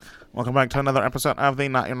Welcome back to another episode of the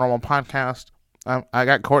Not Your Normal Podcast. I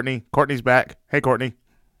got Courtney. Courtney's back. Hey, Courtney.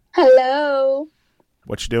 Hello.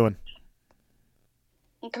 What you doing?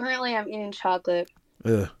 Currently, I'm eating chocolate.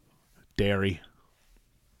 Ugh. Dairy.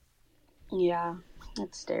 Yeah,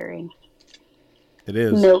 it's dairy. It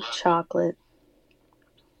is. Milk chocolate.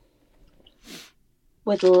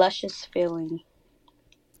 With luscious filling.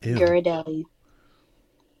 Ew. Ghirardelli.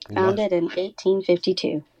 Founded in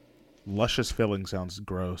 1852. Luscious filling sounds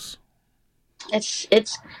gross.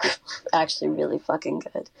 It's actually really fucking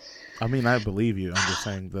good. I mean, I believe you. I'm just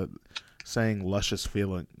saying that saying luscious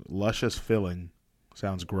filling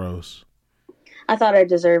sounds gross. I thought I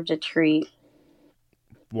deserved a treat.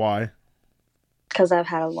 Why? Because I've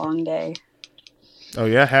had a long day. Oh,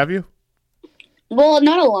 yeah? Have you? Well,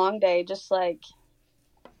 not a long day, just like,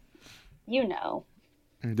 you know.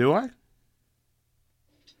 Do I?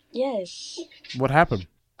 Yes. What happened?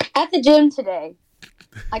 At the gym today.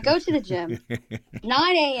 I go to the gym.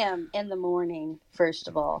 9 a.m. in the morning, first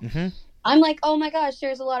of all. Mm-hmm. I'm like, oh my gosh,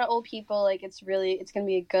 there's a lot of old people. Like, it's going to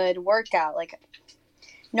be a good workout. Like,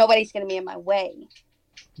 nobody's going to be in my way.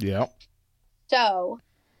 Yeah. So,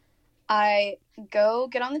 I go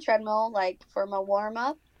get on the treadmill, like, for my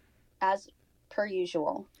warm-up, as per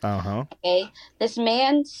usual. Uh-huh. Okay? This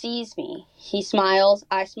man sees me. He smiles.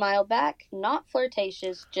 I smile back. Not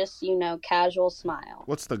flirtatious, just, casual smile.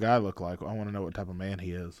 What's the guy look like? I want to know what type of man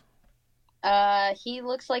he is. He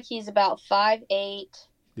looks like he's about 5'8".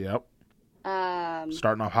 Yep.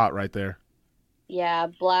 Starting off hot right there. Yeah,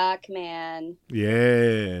 black man.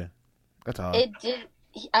 Yeah. That's hot.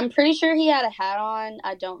 I'm pretty sure he had a hat on.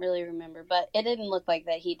 I don't really remember, but it didn't look like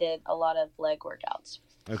that he did a lot of leg workouts.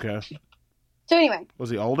 Okay. So anyway. Was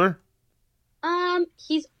he older?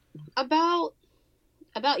 He's about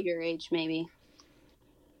your age, maybe.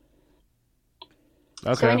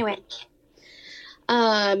 Okay. So anyway.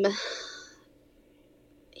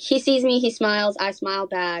 He sees me, he smiles, I smile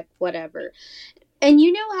back, whatever. And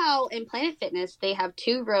you know how in Planet Fitness they have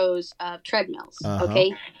 2 rows of treadmills,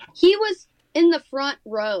 okay? He was in the front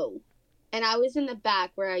row, and I was in the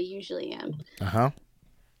back where I usually am. Uh-huh.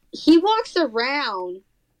 He walks around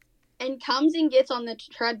and comes and gets on the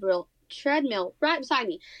treadmill right beside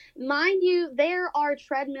me. Mind you, there are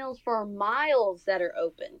treadmills for miles that are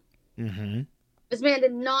open. Mm-hmm. This man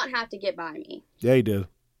did not have to get by me. Yeah, he did.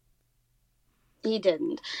 He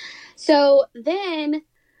didn't. So then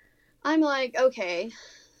I'm like, okay,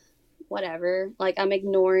 whatever. Like, I'm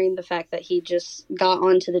ignoring the fact that he just got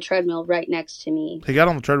onto the treadmill right next to me. He got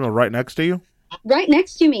on the treadmill right next to you? Right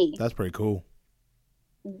next to me. That's pretty cool.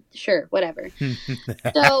 Sure, whatever.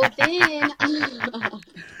 So then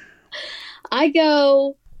I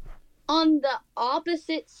go on the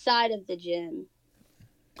opposite side of the gym.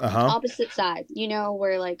 Uh-huh. Opposite side. You know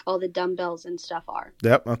where, like, all the dumbbells and stuff are.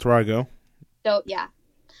 Yep, that's where I go. So, yeah.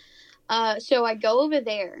 So I go over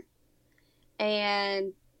there.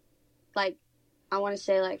 And, like, I want to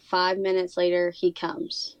say, like, 5 minutes later, he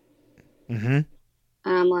comes. Mm-hmm. And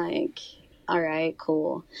I'm like, all right,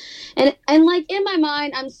 cool. And like, in my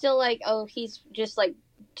mind, I'm still like, oh, he's just, like,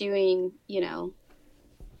 doing,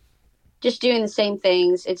 just doing the same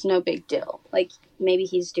things. It's no big deal. Like, maybe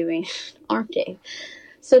he's doing arm day.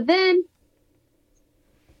 So then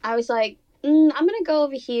I was like, I'm going to go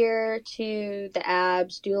over here to the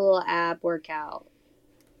abs, do a little ab workout.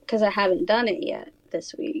 Because I haven't done it yet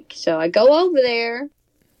this week. So I go over there.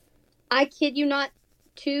 I kid you not,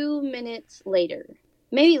 2 minutes later.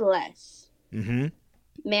 Maybe less. Mm-hmm.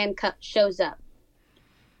 Man shows up.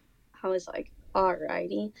 I was like,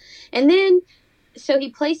 alrighty. And then, so he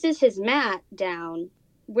places his mat down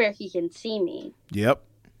where he can see me. Yep.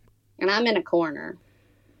 And I'm in a corner.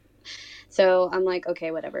 So I'm like,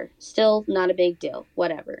 okay, whatever. Still not a big deal.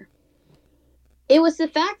 Whatever. It was the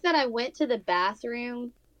fact that I went to the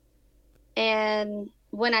bathroom, and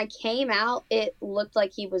when I came out, it looked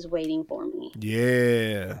like he was waiting for me.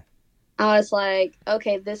 Yeah. I was like,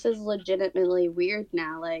 okay, this is legitimately weird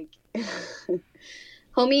now. Like,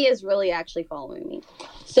 homie is really actually following me.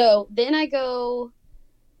 So then I go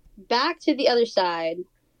back to the other side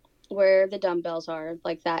where the dumbbells are,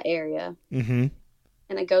 like that area. Mm-hmm.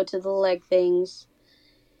 And I go to the leg things,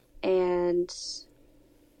 and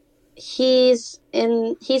he's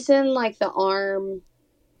in like the arm,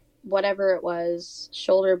 whatever it was,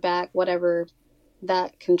 shoulder back, whatever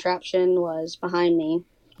that contraption was behind me.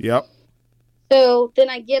 Yep. So then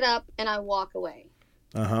I get up and I walk away.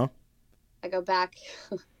 Uh-huh. I go back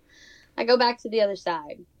to the other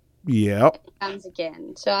side. Yep. It comes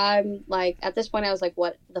again. So I'm like, at this point I was like,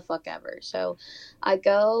 what the fuck ever. So I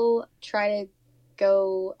try to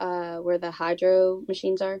go where the hydro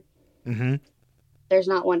machines are. Mm-hmm. there's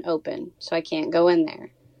not one open, so I can't go in there.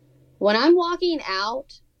 When I'm walking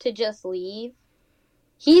out to just leave,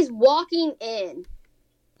 he's walking in.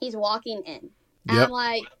 He's walking in. And Yep. I'm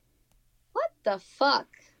like, what the fuck?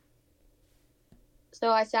 So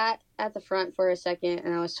I sat at the front for a second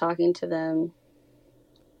and I was talking to them.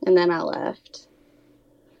 And then I left.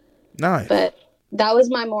 Nice. But that was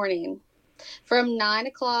my morning. From 9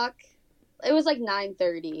 o'clock, it was like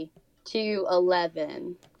 9:30 to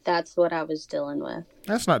 11. That's what I was dealing with.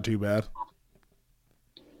 That's not too bad.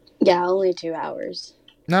 Yeah, only 2 hours.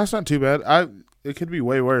 No, it's not too bad. It could be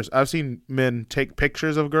way worse. I've seen men take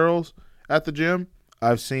pictures of girls at the gym.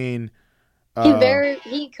 I've seen...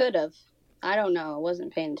 He could have. I don't know. I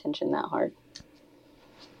wasn't paying attention that hard.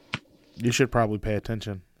 You should probably pay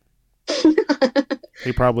attention.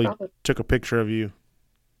 He probably took a picture of you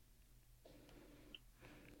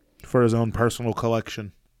for his own personal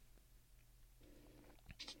collection.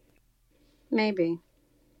 Maybe.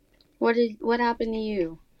 What happened to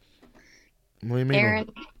you? What do you mean?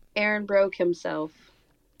 Aaron broke himself.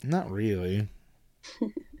 Not really.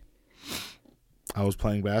 I was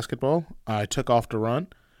playing basketball. I took off to run,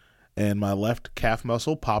 and my left calf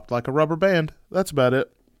muscle popped like a rubber band. That's about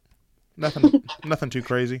it. Nothing too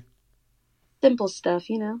crazy. Simple stuff,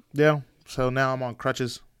 you know. Yeah. So now I'm on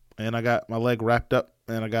crutches, and I got my leg wrapped up,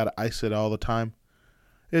 and I got to ice it all the time.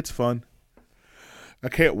 It's fun. I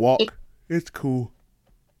can't walk. It's cool.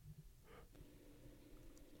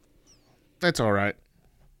 That's all right.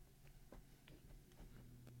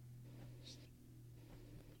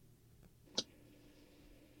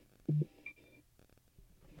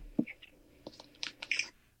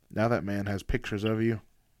 Now that man has pictures of you.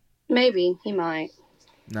 Maybe. He might.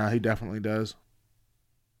 Nah, he definitely does.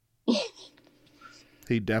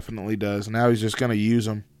 He definitely does. Now he's just going to use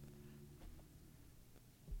them.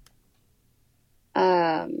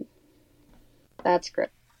 That's great.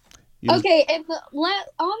 Okay,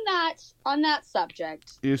 on that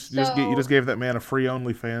subject. You just gave that man a free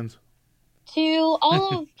OnlyFans. To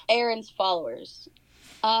all of Aaron's followers.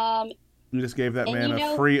 You just gave that man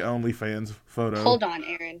a free OnlyFans photo. Hold on,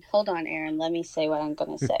 Aaron. Let me say what I'm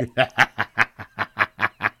going to say.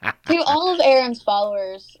 To all of Aaron's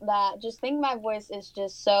followers that just think my voice is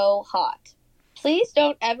just so hot, please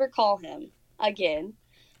don't ever call him again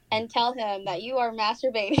and tell him that you are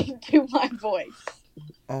masturbating to my voice.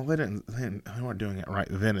 Oh, they weren't doing it right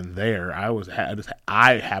then and there.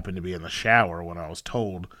 I happened to be in the shower when I was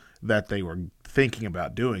told that they were thinking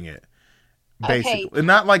about doing it. Basically, okay, and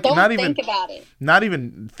not think about it. Not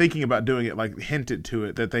even thinking about doing it. Like hinted to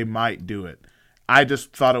it that they might do it. I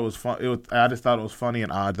just thought it was fun. I just thought it was funny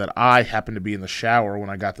and odd that I happened to be in the shower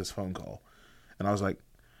when I got this phone call, and I was like,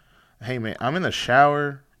 "Hey man, I'm in the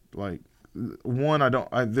shower. Like,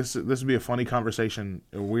 this would be a funny conversation,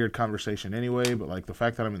 a weird conversation anyway. But like the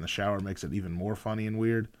fact that I'm in the shower makes it even more funny and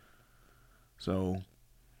weird. So."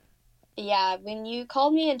 Yeah, when you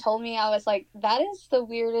called me and told me, I was like, that is the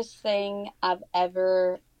weirdest thing I've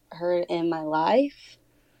ever heard in my life.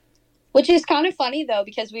 Which is kind of funny, though,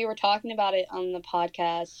 because we were talking about it on the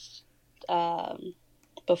podcast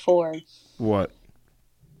before. What?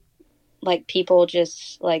 Like, people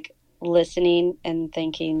just, like, listening and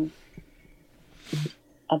thinking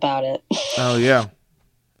about it. Oh, yeah.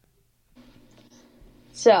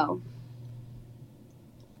 So,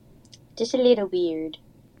 just a little weird.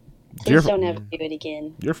 Please don't ever do it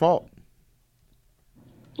again. Your fault.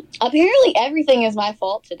 Apparently everything is my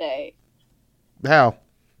fault today. How?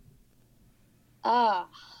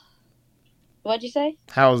 What'd you say?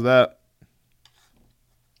 How's that?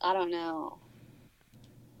 I don't know.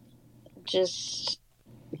 Just...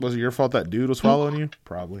 Was it your fault that dude was following you?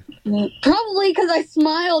 Probably. Probably because I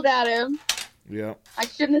smiled at him. Yeah. I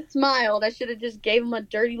shouldn't have smiled. I should have just gave him a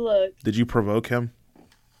dirty look. Did you provoke him?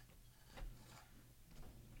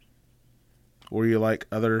 Were you like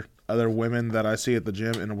other women that I see at the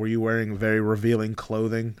gym, and were you wearing very revealing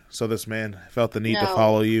clothing so this man felt the need to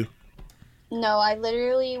follow you? No, I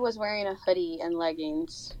literally was wearing a hoodie and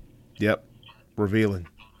leggings. Yep. Revealing.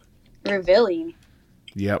 Revealing?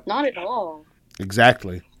 Yep. Not at all.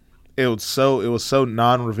 Exactly. It was so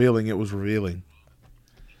non-revealing, it was revealing.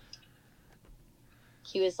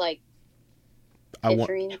 He was like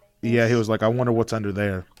picturing yeah, he was like, I wonder what's under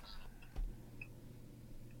there.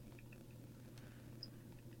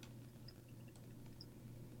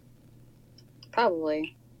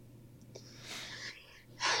 Probably.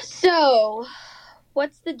 So,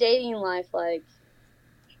 what's the dating life like?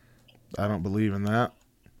 I don't believe in that.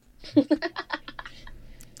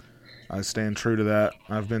 I stand true to that.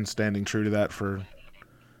 I've been standing true to that for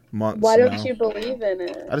months. Why don't you believe in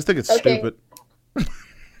it? I just think it's stupid.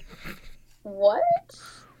 What?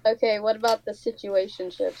 Okay, what about the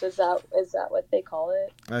situationships? Is that what they call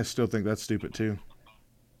it? I still think that's stupid too.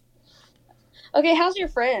 Okay, how's your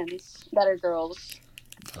friends that are girls?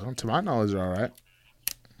 To my knowledge, they're all right.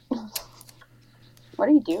 What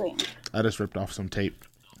are you doing? I just ripped off some tape.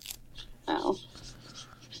 Oh.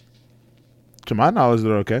 To my knowledge,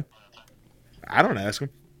 they're okay. I don't ask them.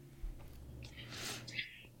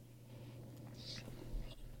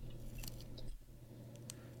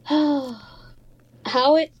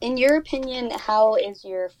 In your opinion, how is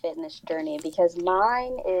your fitness journey? Because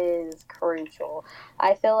mine is crucial.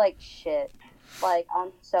 I feel like shit. Like,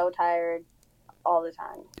 I'm so tired all the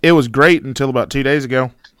time. It was great until about 2 days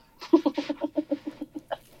ago.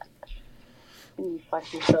 You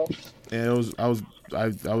fuck yourself. And I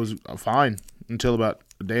was fine until about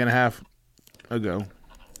a day and a half ago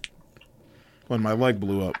when my leg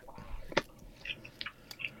blew up.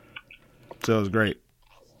 So it was great.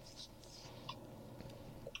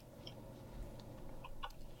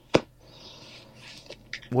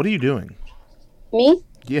 What are you doing? Me?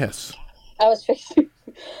 Yes. I was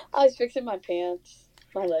fixing my pants,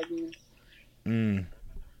 my leggings. They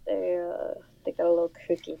got a little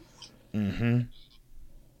cookie. Mm-hmm.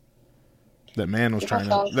 That man was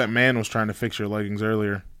trying to fix your leggings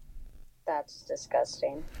earlier. That's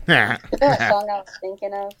disgusting. You know what song I was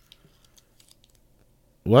thinking of?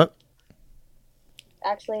 What?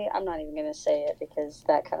 Actually, I'm not even gonna say it because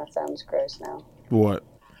that kind of sounds gross now. What?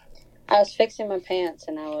 I was fixing my pants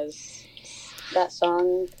and that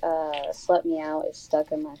song, "Slut Me Out," is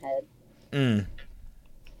stuck in my head.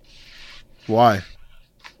 Why?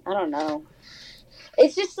 I don't know.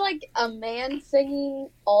 It's just like a man singing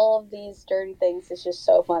all of these dirty things is just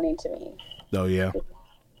so funny to me. Oh, yeah.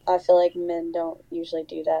 I feel like men don't usually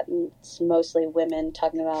do that. And it's mostly women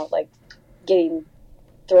talking about, like, getting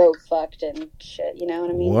throat fucked and shit. You know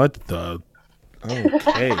what I mean? What the?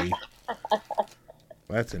 Okay.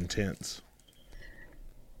 That's intense.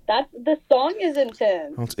 The song is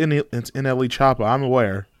intense. Well, it's NLE Choppa. I'm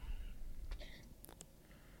aware.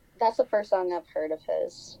 That's the first song I've heard of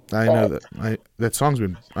his. I know that.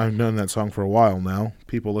 I've known that song for a while now.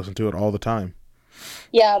 People listen to it all the time.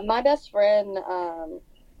 Yeah, my best friend,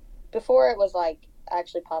 before it was, like,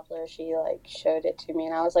 actually popular, she, like, showed it to me,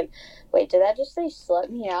 and I was like, wait, did that just say "Slut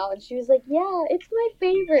Me Out"? And she was like, yeah, it's my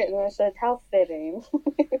favorite. And I said, how fitting.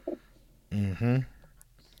 Mm-hmm.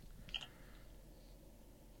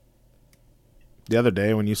 The other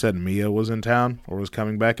day when you said Mia was in town or was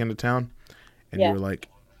coming back into town, and you were like,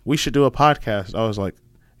 we should do a podcast. I was like,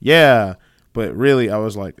 yeah. But really, I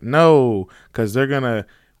was like, no, because they're going to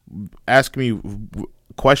ask me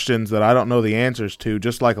questions that I don't know the answers to,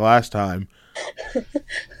 just like last time.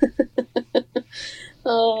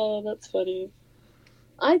 Oh, that's funny.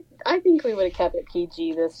 I think we would have kept it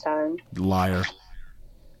PG this time. Liar.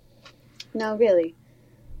 No, really.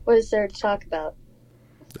 What is there to talk about?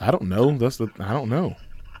 I don't know. I don't know.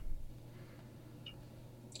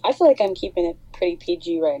 I feel like I'm keeping it pretty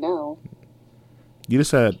PG right now. You just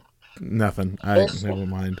said nothing. Never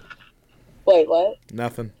mind. Wait, what?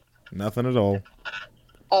 Nothing. Nothing at all.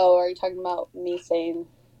 Oh, are you talking about me saying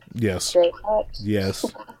yes. Straight facts? Yes.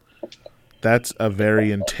 That's a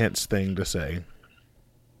very intense thing to say.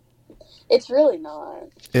 It's really not.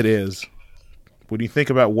 It is. When you think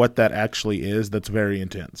about what that actually is, that's very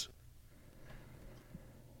intense.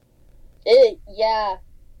 Yeah.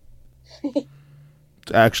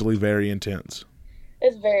 It's actually very intense.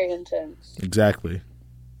 It's very intense. Exactly.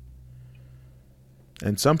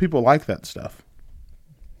 And some people like that stuff.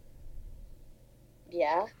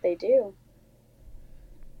 Yeah, they do.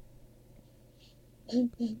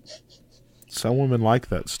 Some women like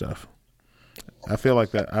that stuff. I feel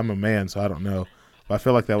like that. I'm a man, so I don't know. But I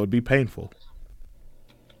feel like that would be painful.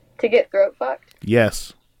 To get throat fucked?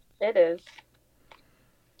 Yes. It is.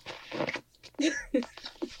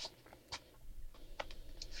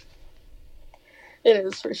 It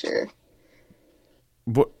is for sure.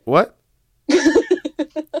 What?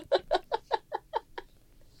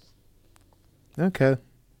 Okay.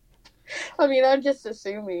 I mean, I'm just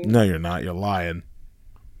assuming. No, you're not. You're lying.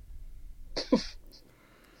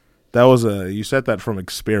 That was you said that from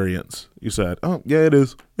experience. You said, oh, yeah, it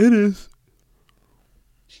is. It is.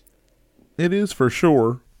 It is for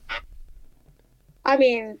sure. I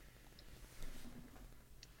mean,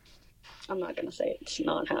 I'm not going to say it's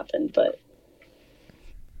not happened, but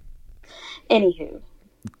anywho.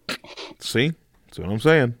 See? That's what I'm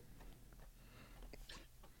saying.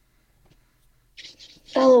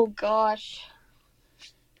 Oh, gosh.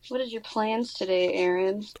 What is your plans today,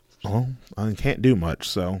 Aaron? Well, I can't do much,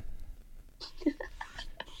 so.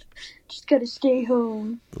 Just gotta stay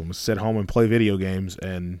home. I'm gonna sit home and play video games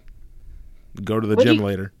and go to the gym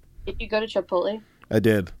later. Did you go to Chipotle? I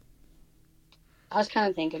did. I was kind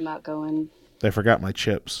of thinking about going. They forgot my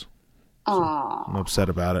chips. Aww. I'm upset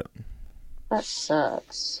about it. That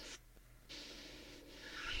sucks.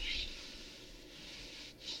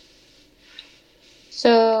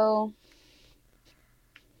 So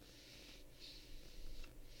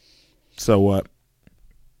what?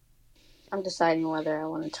 I'm deciding whether I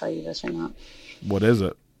want to tell you this or not. What is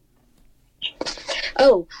it?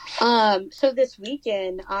 Oh, so this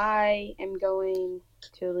weekend I am going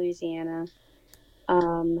to Louisiana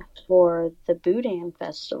for the Boudin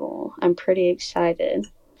Festival. I'm pretty excited.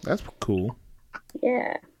 That's cool.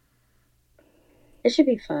 Yeah. It should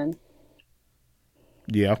be fun.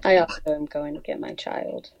 Yeah. I also am going to get my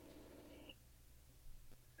child.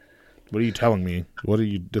 What are you telling me? What are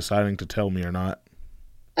you deciding to tell me or not?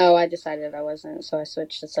 Oh, I decided I wasn't, so I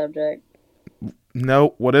switched the subject.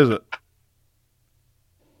 No, what is it?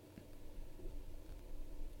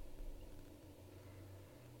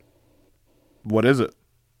 What is it?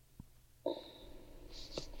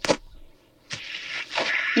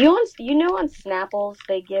 You know on Snapples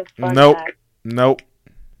they give fun Nope. facts. Nope.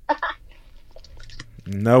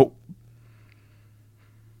 Nope.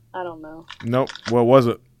 I don't know. Nope. What was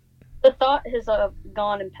it? The thought has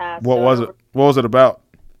gone and passed. What so was it? What was it about?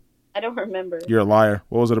 I don't remember. You're a liar.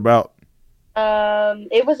 What was it about?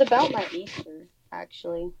 It was about my Easter,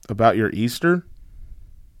 actually. About your Easter?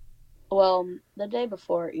 Well, the day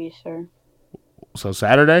before Easter. So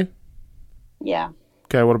Saturday? Yeah.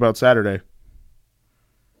 Okay, what about Saturday?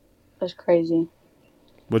 It was crazy.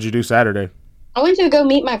 What'd you do Saturday? I went to go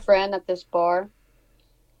meet my friend at this bar.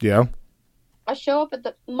 Yeah. I show up at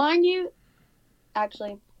the... Mind you,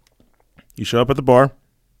 actually... You show up at the bar.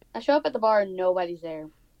 I show up at the bar and nobody's there.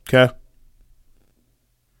 Okay.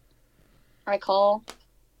 I call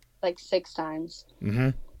like 6 times. Mm-hmm.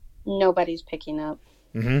 Nobody's picking up.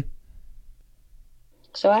 Mm-hmm.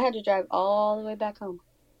 So I had to drive all the way back home.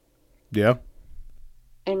 Yeah.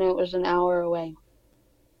 And it was an hour away.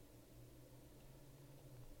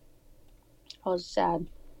 I was sad.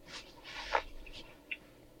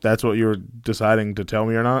 That's what you were deciding to tell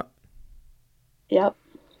me or not? Yep.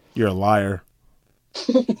 You're a liar.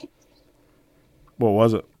 What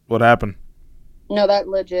was it? What happened? No, that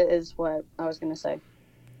legit is what I was going to say.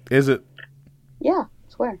 Is it? Yeah, I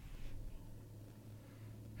swear.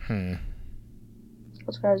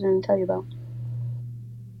 That's what I was going to tell you about.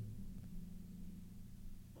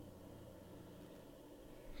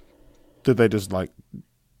 Did they just like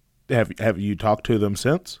have you talked to them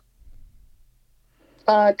since?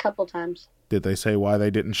 A couple times. Did they say why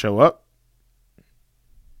they didn't show up?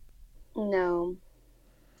 No.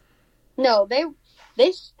 No, they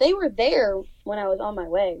were there when I was on my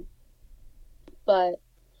way. But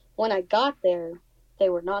when I got there, they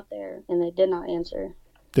were not there and they did not answer.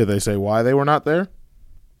 Did they say why they were not there?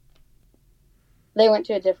 They went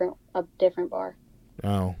to a different bar.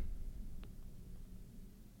 Oh.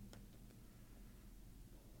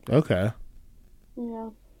 Okay. Yeah.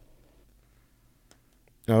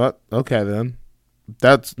 No, okay then.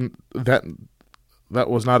 That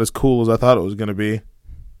was not as cool as I thought it was going to be.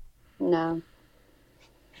 No.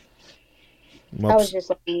 I was just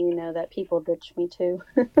letting you know that people ditched me too.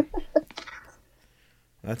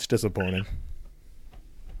 That's disappointing.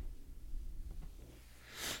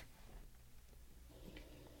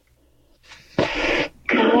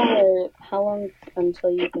 How long until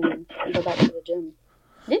you can go back to the gym?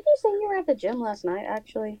 Didn't you say you were at the gym last night,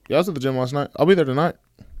 actually? Yeah, I was at the gym last night. I'll be there tonight.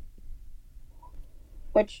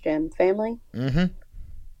 Which gym? Family? Mm-hmm.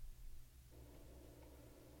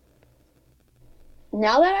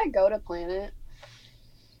 Now that I go to Planet,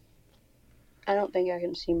 I don't think I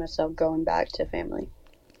can see myself going back to Family.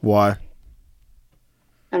 Why?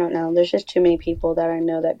 I don't know. There's just too many people that I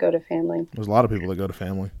know that go to Family. There's a lot of people that go to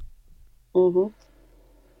Family. Mm-hmm.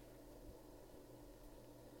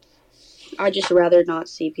 I just rather not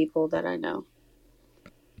see people that I know.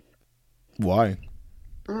 Why?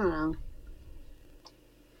 I don't know.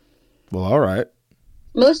 Well, all right.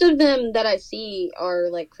 Most of them that I see are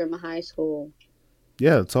like from high school.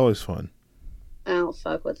 Yeah, it's always fun. I don't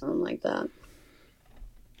fuck with them like that.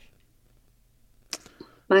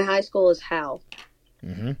 My high school is Hal.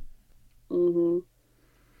 Mm-hmm. Mm-hmm.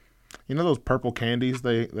 You know those purple candies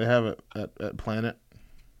they have at Planet?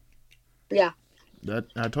 Yeah.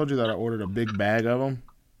 I told you that I ordered a big bag of them.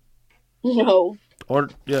 No.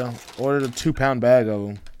 Ordered a 2-pound bag of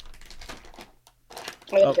them.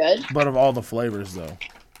 Are they good? But of all the flavors, though.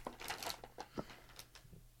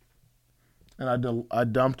 And I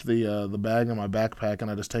dumped the bag in my backpack,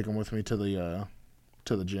 and I just take them with me to the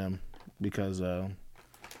gym because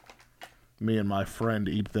me and my friend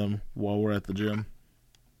eat them while we're at the gym.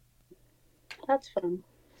 That's fun.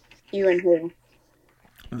 You and who?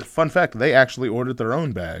 Fun fact: they actually ordered their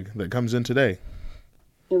own bag that comes in today.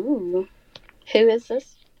 Ooh. Who is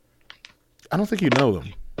this? I don't think you know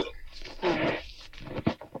them. Oh.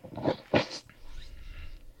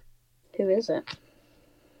 Who is it?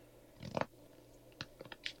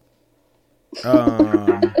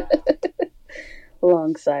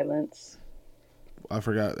 Long silence. I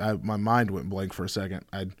forgot. My mind went blank for a second.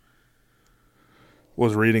 I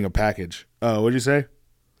was reading a package. What'd you say?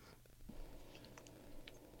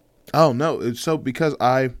 Oh no! It's so because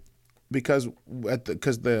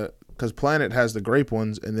Planet has the grape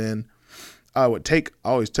ones, and then I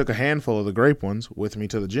always took a handful of the grape ones with me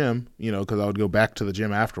to the gym. Because I would go back to the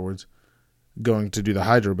gym afterwards, going to do the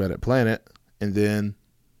hydro bed at Planet, and then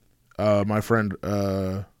my friend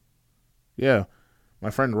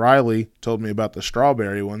Riley told me about the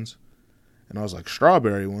strawberry ones, and I was like,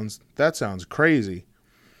 strawberry ones? That sounds crazy.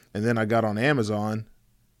 And then I got on Amazon,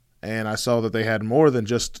 and I saw that they had more than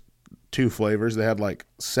just 2 flavors. They had like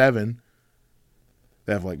 7.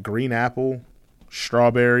 They have like green apple,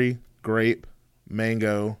 strawberry, grape,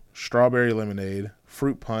 mango, strawberry lemonade,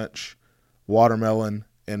 fruit punch, watermelon,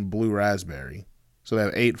 and blue raspberry. So they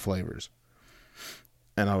have 8 flavors.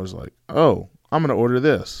 And I was like, oh, I'm going to order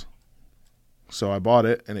this. So I bought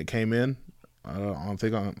it, and it came in. I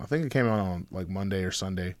think it came on like Monday or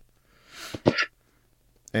Sunday.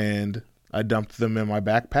 And I dumped them in my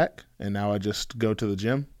backpack, and now I just go to the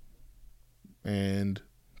gym, and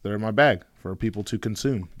they're in my bag for people to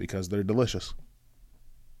consume because they're delicious.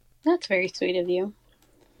 That's very sweet of you.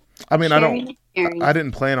 I mean, sharing. I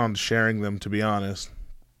didn't plan on sharing them, to be honest.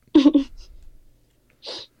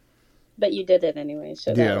 But you did it anyway,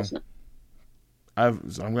 so that was nice.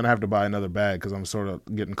 I'm going to have to buy another bag because I'm sort of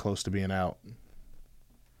getting close to being out.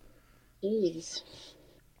 Jeez.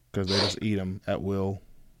 Because they just eat them at will.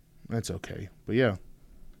 That's okay. But yeah.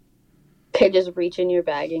 They just reach in your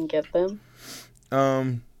bag and get them?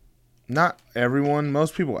 Not everyone.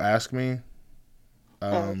 Most people ask me.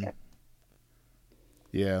 Okay.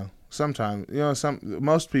 Yeah. Sometimes,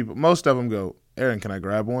 most of them go, Aaron, can I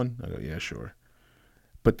grab one? I go, yeah, sure.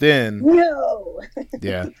 But then. No!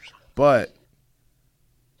 Yeah. But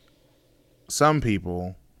some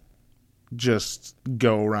people just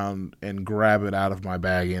go around and grab it out of my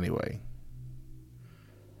bag anyway.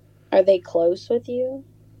 Are they close with you?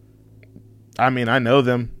 I mean, I know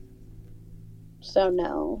them. So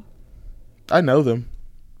no. I know them.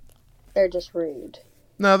 They're just rude.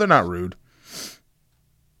 No, they're not rude.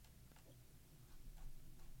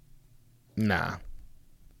 Nah.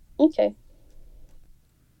 Okay.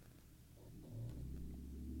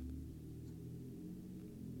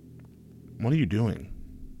 What are you doing?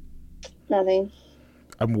 Nothing.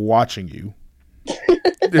 I'm watching you.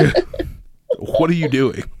 What are you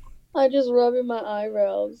doing? I'm just rubbing my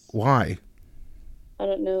eyebrows. Why? I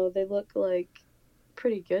don't know. They look like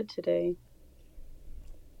pretty good today.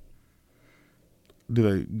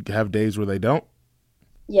 Do they have days where they don't?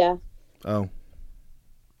 Yeah. Oh.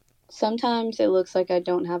 Sometimes it looks like I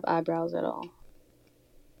don't have eyebrows at all.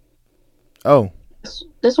 Oh.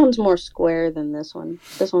 This one's more square than this one.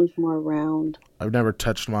 This one's more round. I've never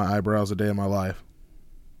touched my eyebrows a day in my life.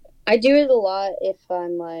 I do it a lot if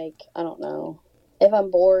I'm like, I don't know, if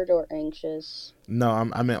I'm bored or anxious. No,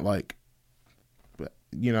 I meant like,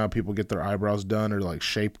 people get their eyebrows done or like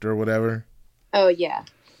shaped or whatever. Oh, yeah.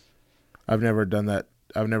 I've never done that.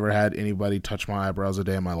 I've never had anybody touch my eyebrows a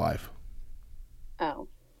day in my life. Oh.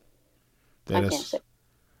 They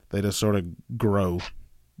just sort of grow.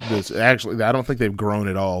 Actually, I don't think they've grown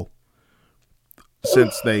at all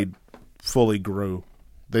since they fully grew.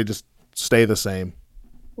 They just stay the same.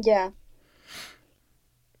 Yeah.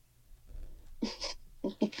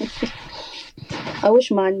 I wish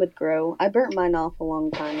mine would grow. I burnt mine off a long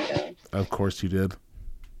time ago. Of course you did.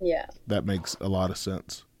 Yeah. That makes a lot of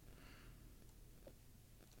sense.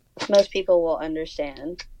 Most people will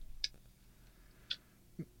understand.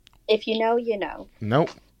 If you know, you know. Nope.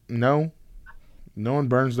 No. No one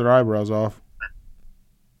burns their eyebrows off.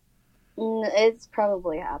 It's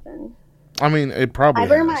probably happened. I mean, it probably I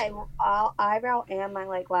burned has. my eyebrow and my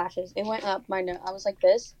lashes. It went up my nose. I was like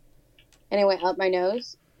this, and it went up my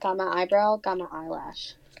nose. Got my eyebrow, got my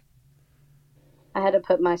eyelash. I had to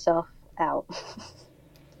put myself out.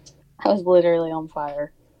 I was literally on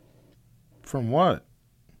fire. From what?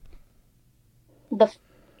 The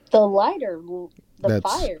lighter,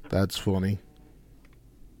 fire. That's funny.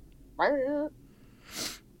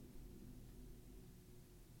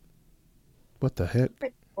 What the heck?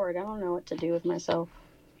 Bored. I don't know what to do with myself.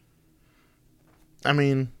 I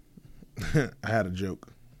mean, I had a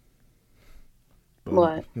joke. But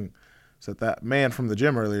What? So that man from the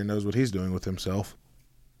gym earlier knows what he's doing with himself.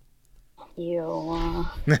 You.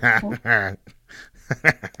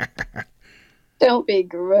 Don't be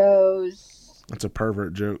gross. That's a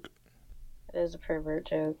pervert joke. It is a pervert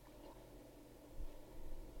joke.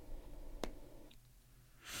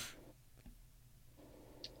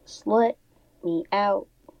 Slut me out.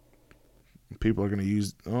 People are going to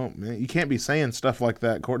use... Oh, man, you can't be saying stuff like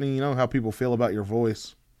that, Courtney. You know how people feel about your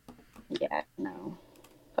voice. Yeah, no.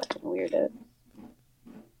 Fucking weirdo.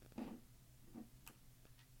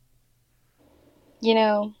 You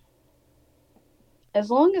know,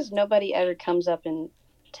 as long as nobody ever comes up and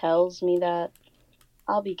tells me that,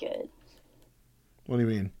 I'll be good. What do you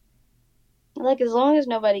mean? Like, as long as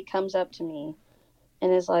nobody comes up to me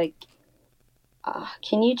and is like,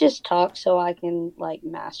 can you just talk so I can, like,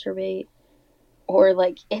 masturbate? Or,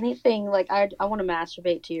 like, anything, like, I want to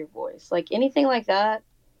masturbate to your voice. Like, anything like that,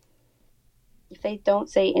 if they don't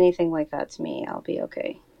say anything like that to me, I'll be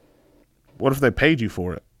okay. What if they paid you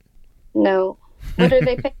for it? No. What are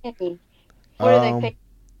they paying me? What are they paying?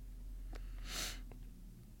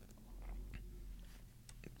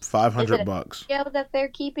 $500. Yeah, that they're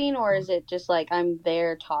keeping, or is it just like I'm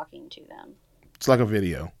there talking to them? It's like a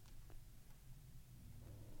video.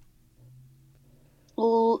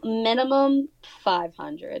 Minimum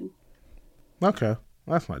 500. Okay,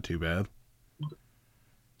 that's not too bad.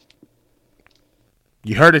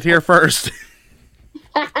 You heard it here first.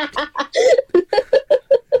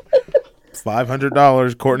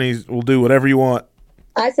 $500. Courtney will do whatever you want.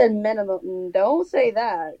 I said minimum. Don't say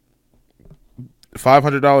that.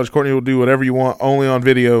 $500. Courtney will do whatever you want, only on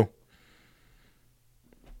video,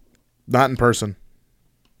 not in person.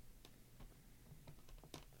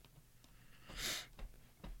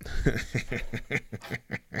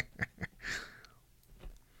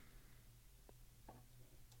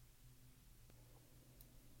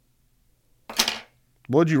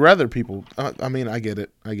 Would you rather people? I mean, I get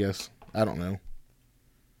it. I guess I don't know.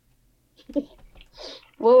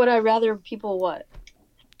 What would I rather people what?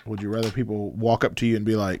 Would you rather people walk up to you and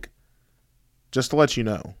be like, just to let you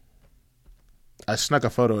know, I snuck a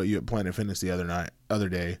photo at you at Planet Fitness the other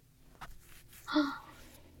day.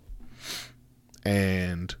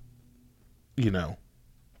 And, you know,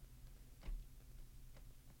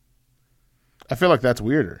 I feel like that's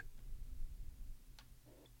weirder.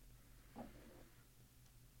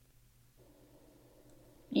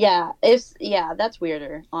 Yeah, that's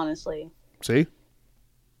weirder, honestly. See?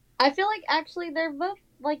 I feel like actually they're both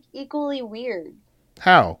like equally weird.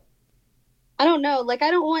 How? I don't know. Like,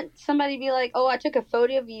 I don't want somebody to be like, "Oh, I took a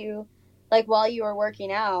photo of you like while you were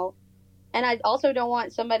working out." And I also don't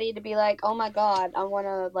want somebody to be like, "Oh my god, I want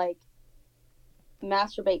to like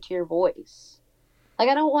masturbate to your voice." Like,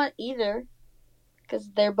 I don't want either cuz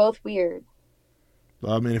they're both weird.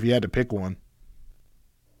 Well, I mean, if you had to pick one.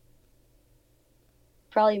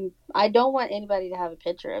 Probably, I don't want anybody to have a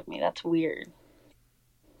picture of me. That's weird.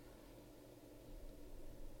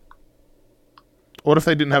 What if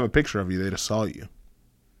they didn't have a picture of you? They just saw you.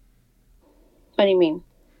 What do you mean?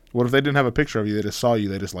 What if they didn't have a picture of you? They just saw you.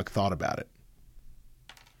 They just like thought about it.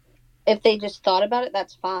 If they just thought about it,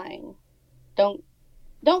 that's fine. Don't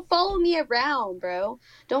follow me around, bro.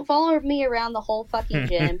 Don't follow me around the whole fucking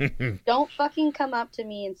gym. Don't fucking come up to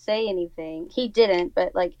me and say anything. He didn't,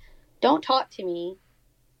 but like, don't talk to me.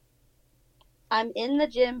 I'm in the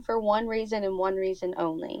gym for one reason and one reason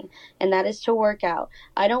only, and that is to work out.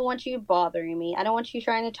 I don't want you bothering me. I don't want you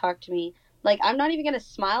trying to talk to me. Like, I'm not even going to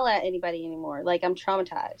smile at anybody anymore. Like, I'm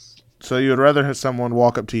traumatized. So you would rather have someone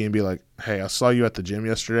walk up to you and be like, "Hey, I saw you at the gym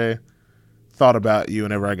yesterday. Thought about you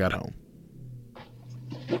whenever I got home."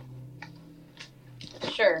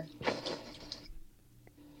 Sure.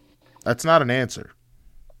 That's not an answer.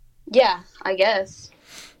 Yeah, I guess.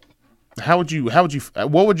 What would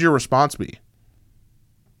your response be?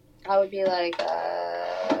 I would be like,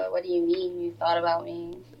 what do you mean you thought about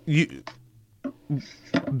me?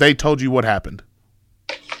 They told you what happened.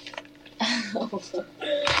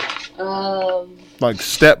 Like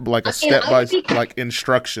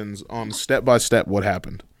instructions on step by step what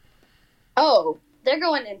happened. Oh, they're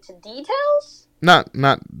going into details? Not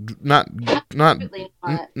giant,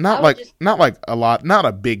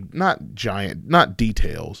 not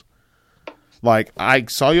details. Like, I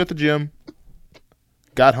saw you at the gym,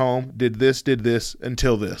 got home, did this,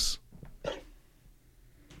 until this.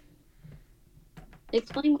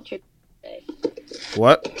 Explain what you're saying.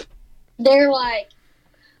 What? They're like,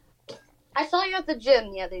 I saw you at the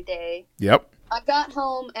gym the other day. Yep. I got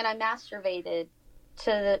home and I masturbated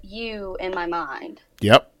to you in my mind.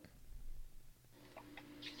 Yep.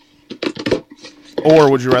 Or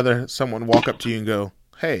would you rather someone walk up to you and go,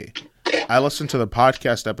 "Hey, I listened to the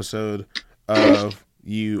podcast episode of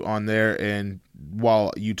you on there, and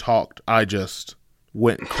while you talked, I just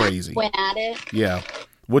went crazy." Went at it? Yeah.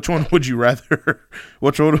 Which one would you rather?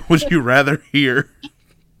 Which one would you rather hear?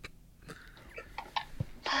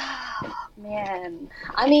 Man,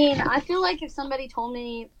 I mean, I feel like if somebody told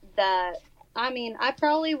me that, I mean, I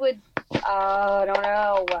probably would. I don't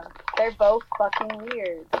know. They're both fucking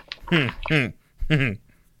weird.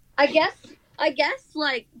 I guess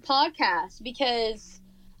like podcasts, because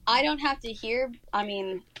I don't have to hear. I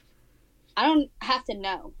mean, I don't have to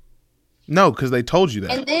know. No, because they told you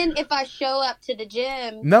that. And then if I show up to the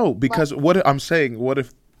gym, no, because like, what I'm saying, what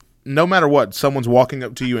if, no matter what, someone's walking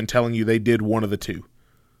up to you and telling you they did one of the two?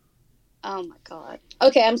 Oh my god.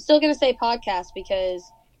 Okay, I'm still gonna say podcast because.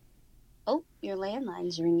 Oh, your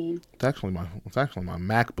landline's ringing. It's actually my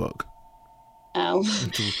MacBook. Oh.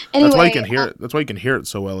 Anyway, that's why you can hear it. That's why you can hear it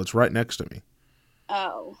so well. It's right next to me.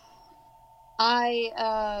 Oh.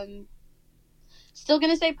 I still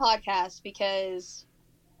gonna say podcast because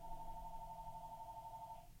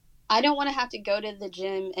I don't want to have to go to the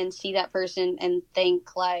gym and see that person and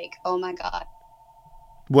think like, oh my god.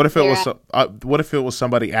 What if it was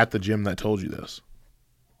somebody at the gym that told you this?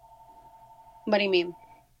 What do you mean?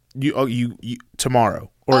 You tomorrow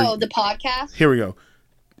or the podcast? Here we go.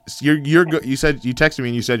 You texted me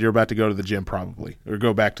and you said you're about to go to the gym probably, or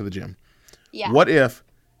go back to the gym. Yeah. What if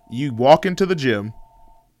you walk into the gym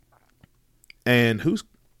and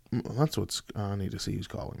I need to see who's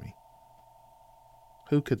calling me.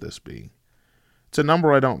 Who could this be? It's a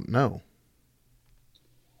number I don't know.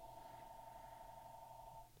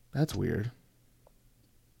 That's weird.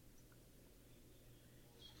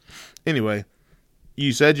 Anyway,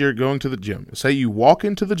 you said you're going to the gym. Say you walk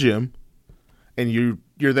into the gym and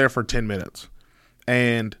you're there for 10 minutes.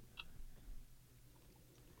 And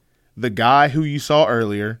the guy who you saw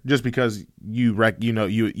earlier, just because you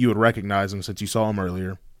would recognize him since you saw him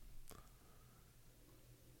earlier,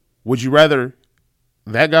 would you rather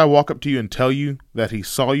that guy walk up to you and tell you that he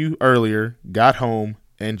saw you earlier, got home,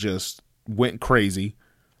 and just went crazy,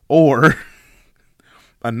 or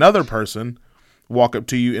another person walk up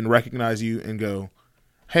to you and recognize you and go,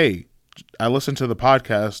 "Hey, I listened to the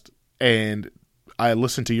podcast and I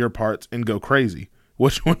listened to your parts," and go crazy?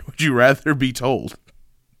 Which one would you rather be told?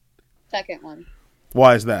 Second one.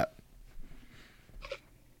 Why is that?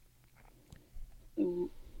 I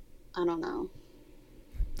don't know.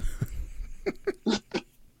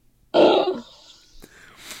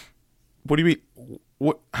 What do you mean?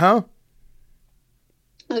 What? Huh?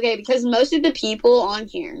 Okay, because most of the people on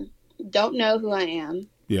here don't know who I am.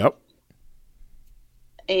 Yep.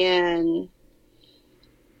 And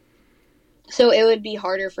so it would be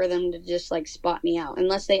harder for them to just like spot me out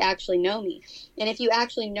unless they actually know me. And if you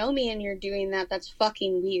actually know me and you're doing that, that's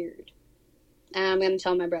fucking weird. And I'm going to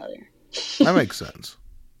tell my brother. That makes sense.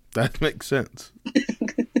 That makes sense.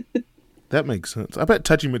 That makes sense. I bet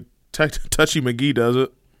Touchy McGee does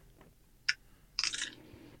it.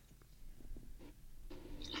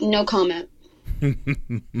 No comment.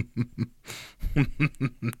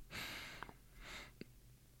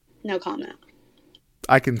 No comment.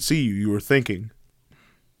 I can see you. You were thinking.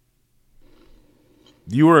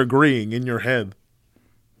 You were agreeing in your head.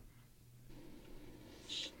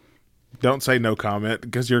 Don't say no comment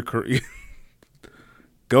because you're correct.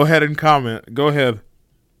 Go ahead and comment. Go ahead.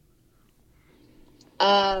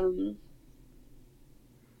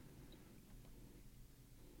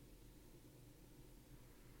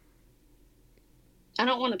 I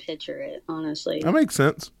don't want to picture it, honestly. That makes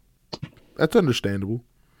sense. That's understandable.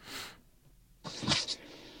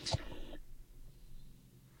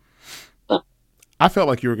 I felt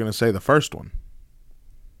like you were going to say the first one.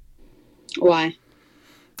 Why?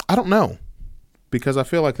 I don't know. Because I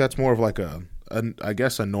feel like that's more of like I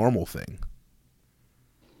guess a normal thing.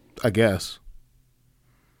 I guess.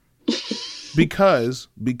 Because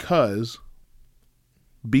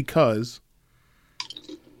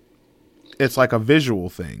it's like a visual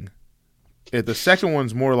thing. The second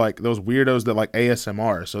one's more like those weirdos that like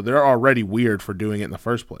ASMR, so they're already weird for doing it in the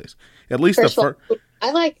first place. At least the first.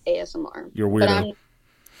 I like ASMR. You're weirdo.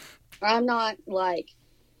 But I'm not like.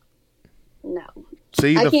 No.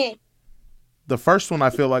 See, I can't. The first one I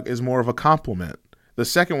feel like is more of a compliment. The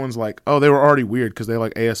second one's like, oh, they were already weird because they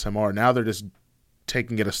like ASMR. Now they're just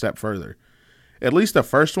taking it a step further. At least the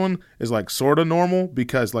first one is like sort of normal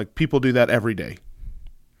because like people do that every day.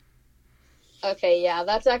 Okay, yeah,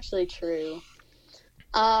 that's actually true.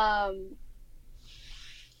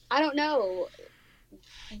 I don't know.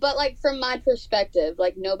 But, like, from my perspective,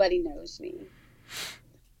 like, nobody knows me.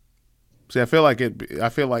 See, I feel like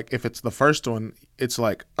if it's the first one, it's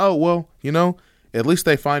like, oh well, at least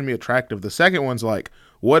they find me attractive. The second one's like,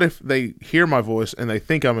 what if they hear my voice and they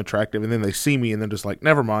think I'm attractive, and then they see me and they're just like,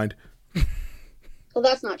 never mind. Well,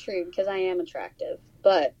 that's not true because I am attractive,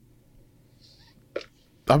 but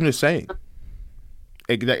I'm just saying.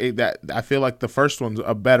 That I feel like the first one's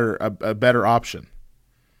a better option.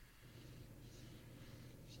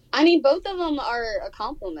 I mean, both of them are a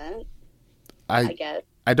compliment, I guess.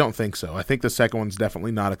 I don't think so. I think the second one's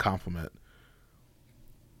definitely not a compliment.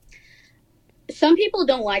 Some people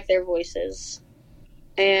don't like their voices.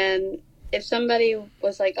 And if somebody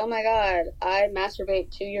was like, oh my God, I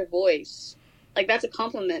masturbate to your voice, like, that's a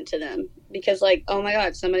compliment to them. Because, like, oh my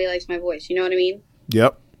God, somebody likes my voice. You know what I mean?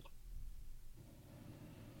 Yep.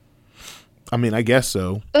 I mean, I guess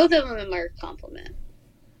so. Both of them are a compliment.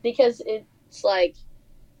 Because it's like,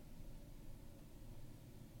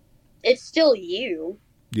 it's still you.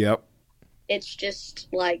 Yep. It's just,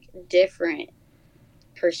 like, different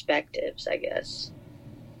perspectives, I guess.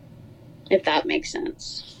 If that makes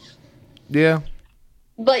sense. Yeah.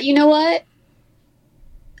 But you know what?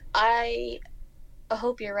 I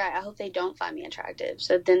hope you're right. I hope they don't find me attractive.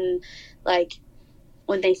 So then, like,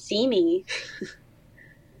 when they see me,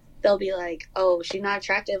 they'll be like, oh, she's not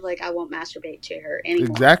attractive. Like, I won't masturbate to her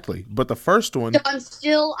anymore. Exactly. But the first one. So I'm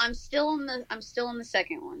still on the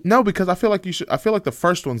second one. No, because I feel like I feel like the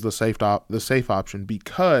first one's the safe option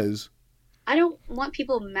because I don't want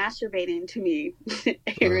people masturbating to me,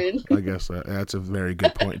 Aaron. I guess that's a very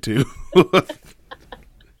good point too.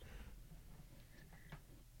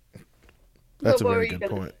 That's a very good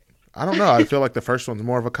point. I don't know. I feel like the first one's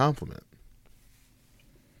more of a compliment.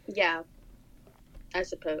 Yeah, I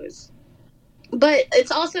suppose. But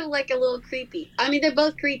it's also, like, a little creepy. I mean, they're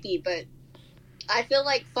both creepy, but I feel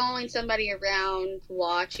like following somebody around,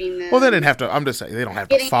 watching them. Well, they didn't have to. I'm just saying they don't have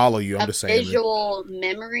to follow you. I'm just saying visual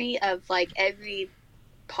memory of, like, every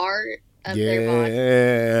part of their body.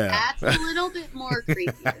 That's a little bit more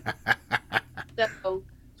creepy. So,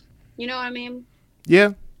 you know what I mean?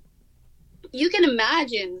 Yeah. You can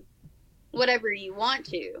imagine whatever you want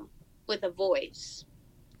to with a voice,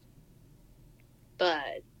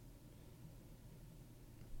 but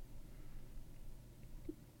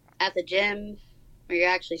at the gym where you're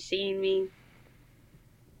actually seeing me,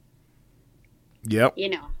 yep.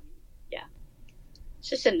 Yeah. It's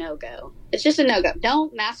just a no-go. It's just a no-go.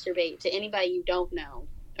 Don't masturbate to anybody you don't know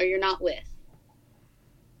or you're not with.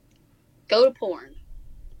 Go to porn.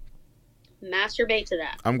 Masturbate to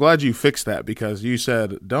that. I'm glad you fixed that because you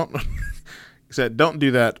said don't do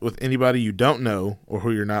that with anybody you don't know or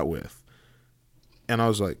who you're not with. And I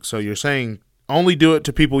was like, so you're saying only do it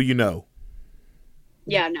to people you know?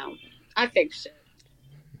 Yeah, no. I fixed it.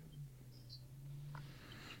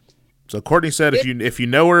 So Courtney said if you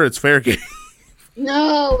know her, it's fair game.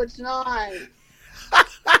 No, it's not.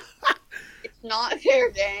 It's not fair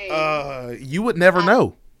game. You would never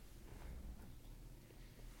know.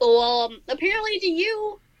 Well, apparently to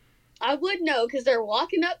you, I would know because they're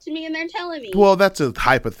walking up to me and they're telling me. Well, that's a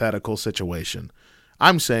hypothetical situation.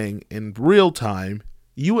 I'm saying in real time,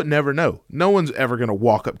 you would never know. No one's ever going to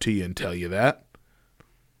walk up to you and tell you that.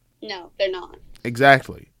 No, they're not.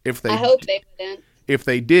 Exactly. I hope they wouldn't. If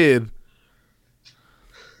they did,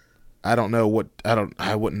 I don't know what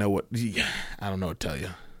to tell you.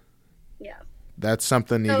 Yeah. That's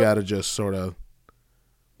something you got to just sort of.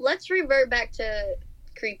 Let's revert back to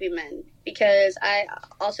creepy men because I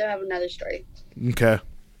also have another story. Okay.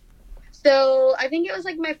 So I think it was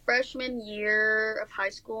like my freshman year of high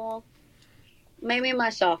school, maybe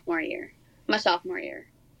my sophomore year.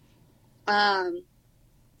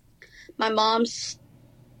 My mom's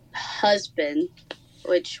husband,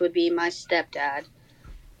 which would be my stepdad,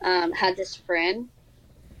 had this friend,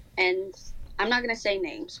 and I'm not gonna say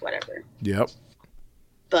names, whatever. Yep.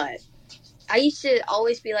 But I used to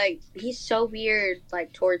always be like, he's so weird,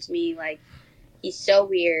 like, towards me, like, he's so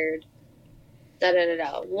weird,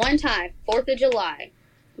 da-da-da-da. One time, 4th of July,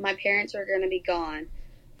 my parents were going to be gone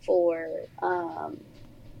for 4th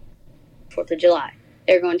of July.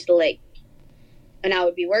 They were going to the lake. And I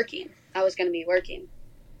would be working. I was going to be working.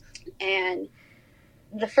 And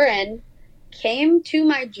the friend came to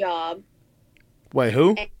my job. Wait,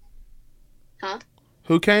 who? Huh?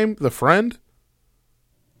 Who came? The friend?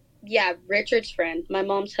 Yeah, Richard's friend, my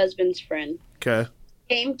mom's husband's friend. Okay.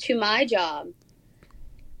 Came to my job,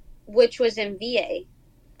 which was in VA.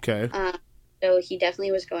 Okay. So he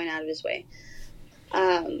definitely was going out of his way.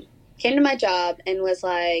 Came to my job and was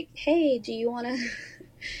like, hey, do you want to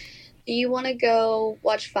Do you want to go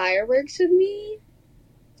watch fireworks with me?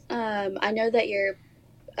 I know that your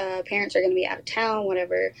parents are going to be out of town,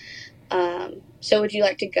 whatever. So would you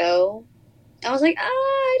like to go? I was like,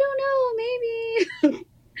 I don't know, maybe.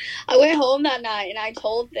 I went home that night and I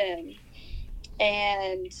told them.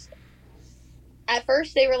 And at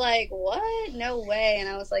first they were like, what? No way. And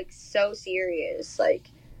I was like, so serious. Like,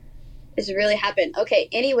 this really happened. Okay,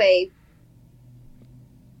 anyway,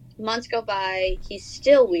 months go by. He's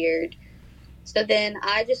still weird. So then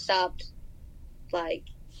I just stopped, like,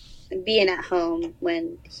 being at home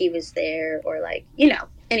when he was there, or, like,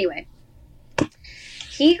 Anyway,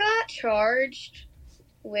 he got charged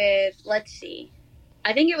with, let's see,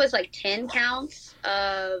 I think it was like 10 counts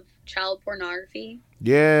of child pornography.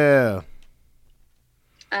 Yeah.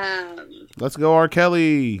 Let's go, R.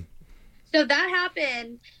 Kelly. So that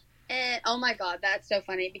happened, and oh my god, that's so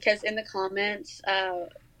funny, because in the comments,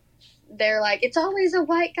 they're like, it's always a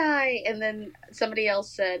white guy, and then somebody else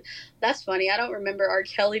said, that's funny, I don't remember R.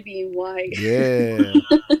 Kelly being white. Yeah.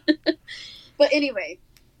 But anyway,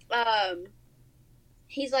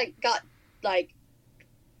 he's like got like,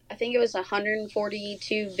 I think it was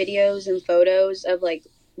 142 videos and photos of like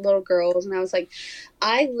little girls, and I was like,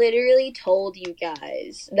 I literally told you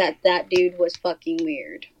guys that dude was fucking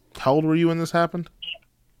weird. How old were you when this happened?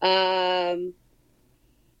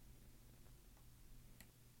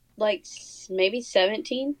 Like maybe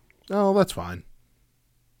 17. Oh, that's fine.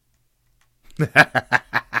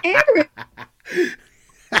 Aaron,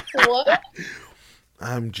 what?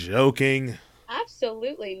 I'm joking.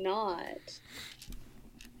 Absolutely not.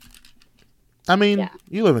 I mean, Yeah.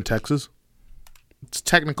 You live in Texas. It's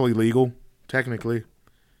technically legal. Technically.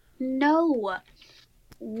 No.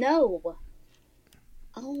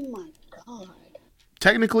 Oh my god.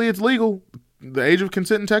 Technically, it's legal. The age of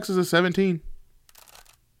consent in Texas is 17.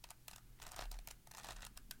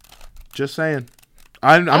 Just saying.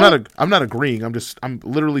 I'm not agreeing. I'm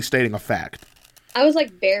literally stating a fact. I was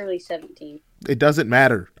like barely 17. It doesn't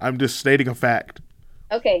matter. I'm just stating a fact.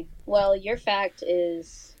 Okay, well, your fact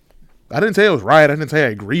is... I didn't say it was right. I didn't say I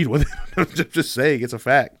agreed with it. I'm just saying it's a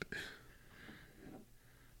fact.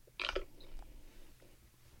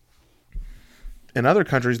 In other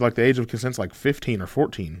countries, like the age of consent's like 15 or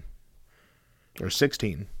 14 or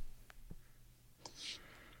 16.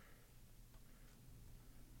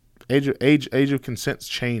 Age of consents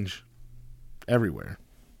change everywhere.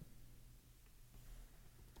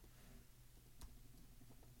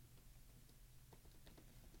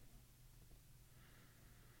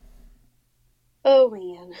 Oh,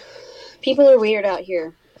 man. People are weird out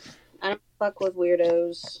here. I don't fuck with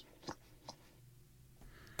weirdos.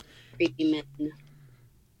 Creepy men.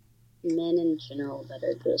 Men in general that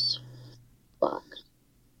are just fuck.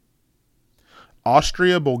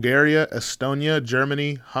 Austria, Bulgaria, Estonia,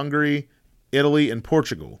 Germany, Hungary, Italy, and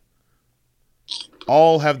Portugal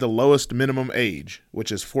all have the lowest minimum age,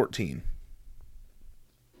 which is 14.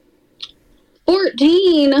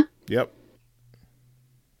 14? Yep.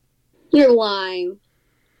 You're lying.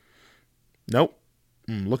 Nope.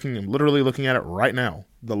 I'm literally looking at it right now.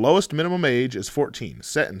 The lowest minimum age is 14,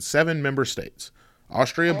 set in 7 member states: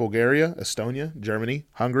 Austria, Bulgaria, Estonia, Germany,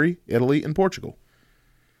 Hungary, Italy, and Portugal.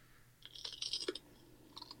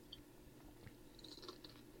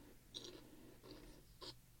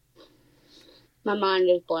 My mind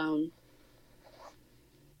is blown.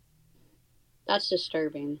 That's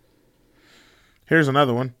disturbing. Here's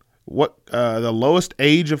another one. The lowest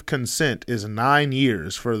age of consent is 9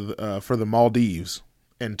 years for the Maldives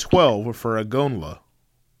and 12 for Angola.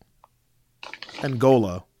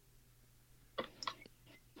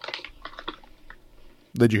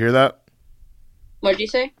 Did you hear that? What did you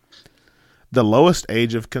say? The lowest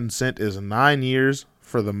age of consent is 9 years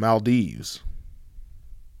for the Maldives.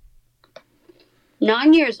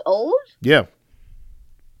 9 years old? Yeah.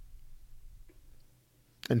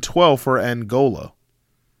 And 12 for Angola.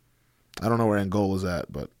 I don't know where Angola's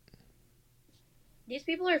at, but... These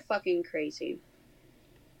people are fucking crazy.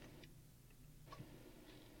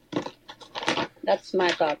 That's my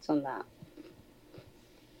thoughts on that.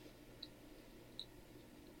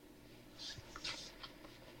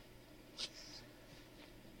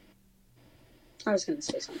 I was going to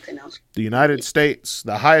say something else. The United States,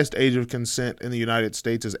 the highest age of consent in the United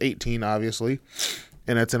States is 18, obviously.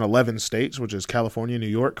 And it's in 11 states, which is California, New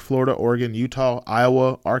York, Florida, Oregon, Utah,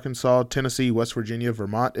 Iowa, Arkansas, Tennessee, West Virginia,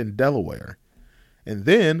 Vermont, and Delaware. And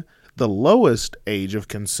then the lowest age of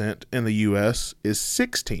consent in the U.S. is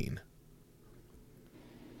 16.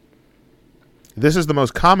 This is the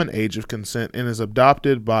most common age of consent and is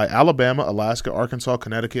adopted by Alabama, Alaska, Arkansas,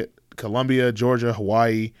 Connecticut, Columbia, Georgia,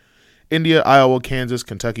 Hawaii, India, Iowa, Kansas,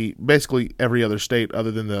 Kentucky, basically every other state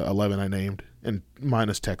other than the 11 I named, and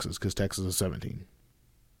minus Texas, because Texas is 17.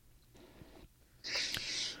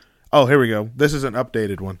 Oh, here we go. This is an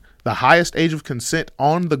updated one. The highest age of consent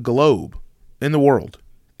on the globe, in the world,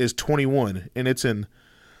 is 21, and it's in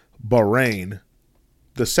Bahrain.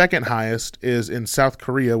 The second highest is in South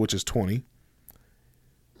Korea, which is 20.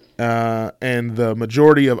 And the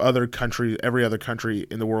majority of other countries, every other country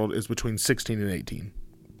in the world, is between 16 and 18.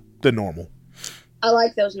 The normal. I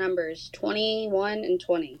like those numbers, 21 and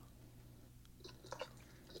 20.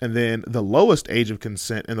 And then the lowest age of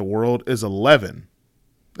consent in the world is 11.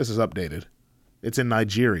 This is updated. It's in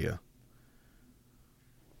Nigeria.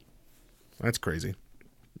 That's crazy.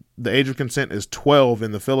 The age of consent is 12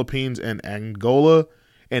 in the Philippines and Angola,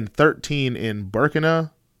 and 13 in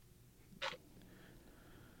Burkina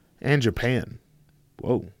and Japan.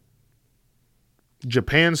 Whoa.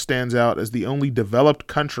 Japan stands out as the only developed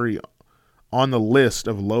country on the list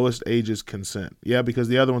of lowest ages consent. Yeah, because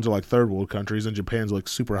the other ones are like third world countries, and Japan's like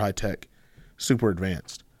super high tech, super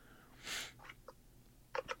advanced.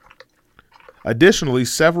 Additionally,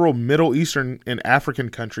 several Middle Eastern and African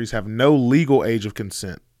countries have no legal age of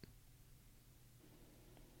consent,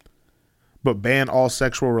 but ban all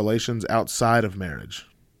sexual relations outside of marriage.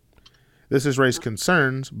 This has raised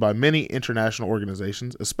concerns by many international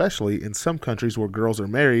organizations, especially in some countries where girls are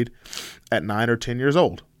married at 9 or 10 years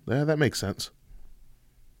old. Yeah, that makes sense.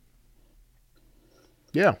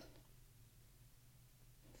 Yeah.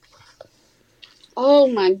 Oh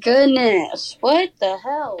my goodness. What the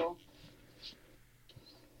hell?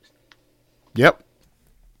 Yep.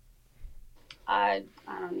 I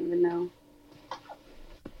don't even know.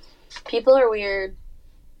 People are weird.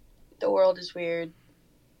 The world is weird.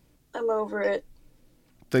 I'm over it.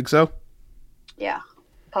 Think so? Yeah.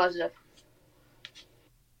 Positive.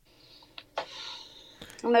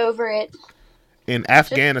 I'm over it. In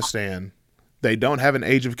Afghanistan, they don't have an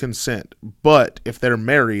age of consent, but if they're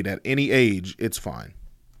married at any age, it's fine.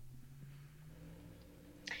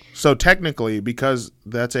 So technically, because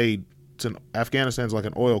Afghanistan's like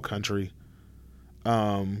an oil country,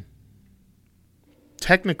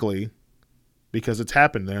 technically, because it's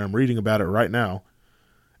happened there, I'm reading about it right now,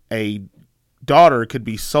 a daughter could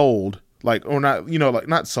be sold, like, or not, like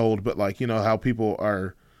not sold, but like, how people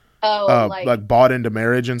are like bought into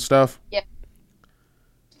marriage and stuff. Yeah.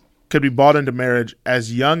 Could be bought into marriage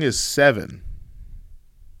as young as 7.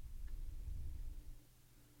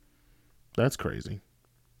 That's crazy.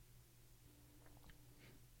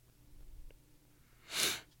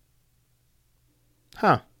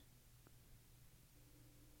 Huh.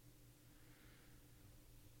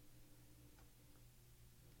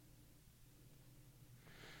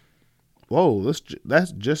 Whoa,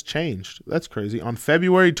 that's just changed. That's crazy. On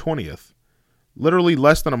February 20th, literally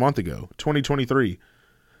less than a month ago, 2023,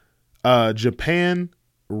 Japan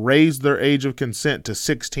raised their age of consent to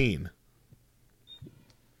 16.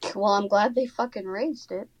 Well, I'm glad they fucking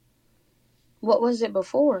raised it. What was it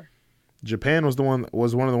before? Japan was one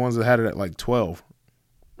of the ones that had it at like 12.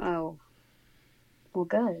 Oh. Well,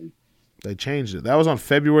 good. They changed it. That was on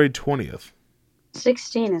February 20th.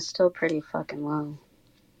 16 is still pretty fucking low.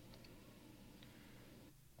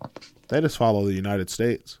 They just follow the United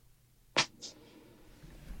States.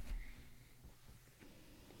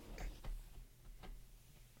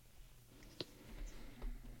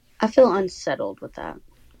 I feel unsettled with that.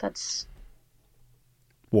 That's...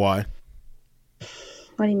 Why?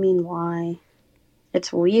 What do you mean, why?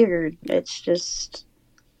 It's weird. It's just...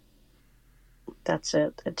 That's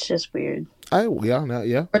it. It's just weird. I'm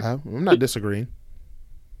not disagreeing.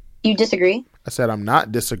 You disagree? I said I'm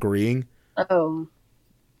not disagreeing. Oh.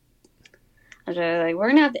 I was like, we're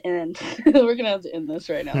gonna have to end. We're gonna have to end this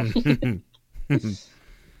right now.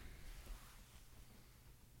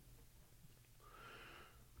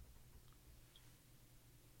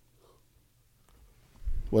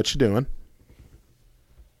 What you doing?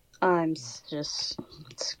 I'm just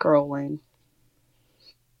scrolling.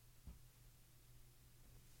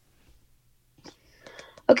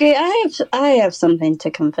 Okay, I have something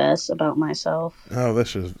to confess about myself. Oh,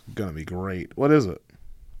 this is gonna be great. What is it?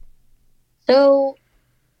 So,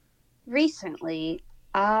 recently,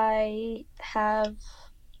 I have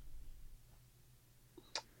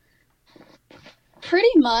pretty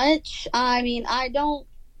much, I don't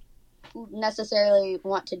necessarily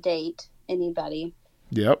want to date anybody.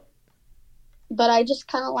 Yep. But I just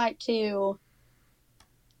kind of like to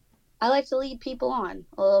lead people on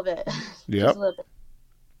a little bit. Yep. Just a little bit.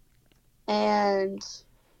 And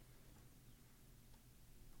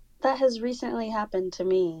that has recently happened to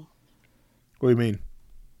me. What do you mean?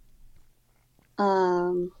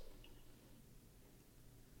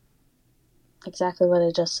 Exactly what I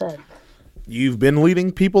just said. You've been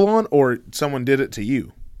leading people on, or someone did it to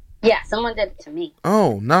you? Yeah, someone did it to me.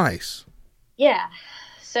 Oh, nice. Yeah.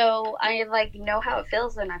 So I know how it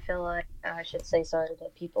feels, and I feel like I should say sorry to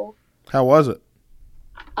people. How was it?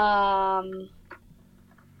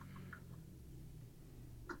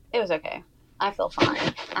 It was okay. I feel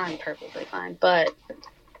fine. I'm perfectly fine, but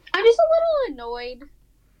I'm just a little annoyed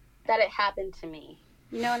that it happened to me.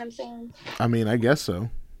 You know what I'm saying? I mean, I guess so.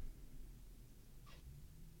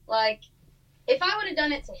 Like, if I would have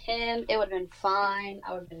done it to him, it would have been fine.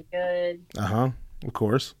 I would have been good. Of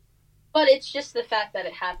course. But it's just the fact that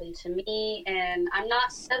it happened to me, and I'm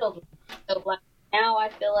not settled with it. So, like, now I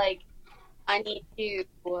feel like I need to,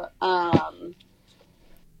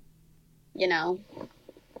 you know,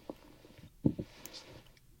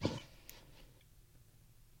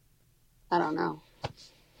 I don't know.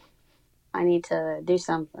 I need to do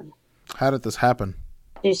something. How did this happen?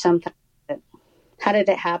 Do something. How did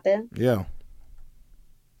it happen? Yeah.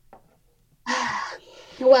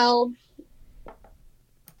 Well,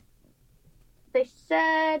 they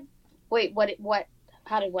said, wait,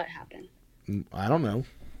 how did what happen? I don't know.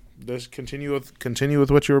 Just continue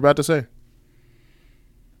with what you were about to say.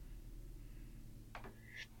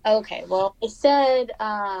 Okay, well, they said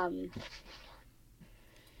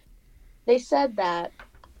that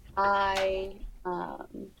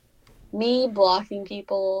me blocking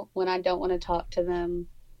people when I don't want to talk to them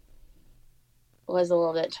was a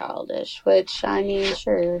little bit childish, which, I mean,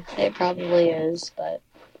 sure, it probably is, but...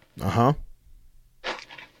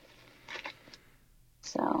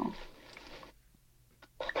 So...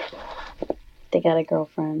 They got a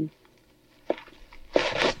girlfriend.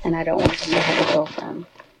 And I don't want him to have a girlfriend.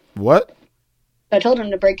 What? I told him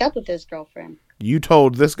to break up with his girlfriend. You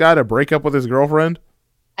told this guy to break up with his girlfriend?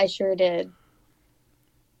 I sure did.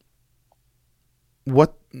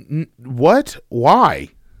 What? Why?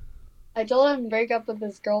 I told him to break up with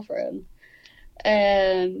his girlfriend.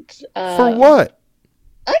 And... For what?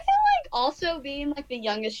 I feel like also being, like, the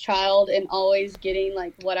youngest child and always getting,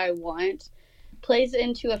 like, what I want plays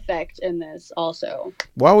into effect in this also.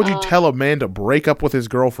 Why would you tell a man to break up with his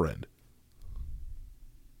girlfriend?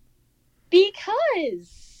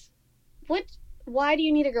 Because why do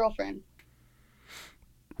you need a girlfriend?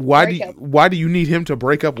 Why do you need him to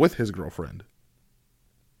break up with his girlfriend?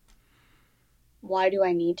 Why do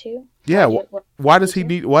I need to? Yeah, why does he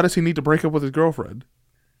need to break up with his girlfriend?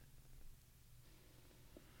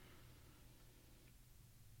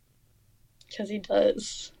 Because he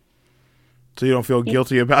does. So you don't feel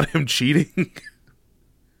guilty about him cheating?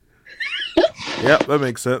 Yep, that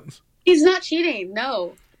makes sense. He's not cheating,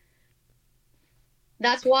 no.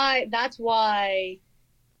 That's why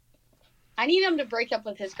I need him to break up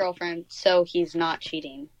with his girlfriend so he's not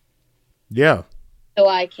cheating. Yeah. So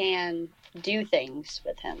I can do things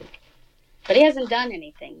with him. But he hasn't done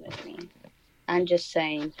anything with me. I'm just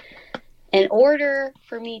saying, in order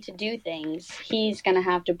for me to do things, he's going to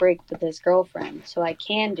have to break with his girlfriend so I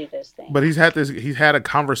can do those things. But he's had a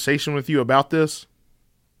conversation with you about this?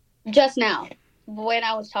 Just now, when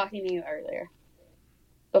I was talking to you earlier,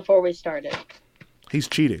 before we started. He's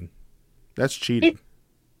cheating. That's cheating.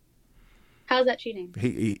 How's that cheating?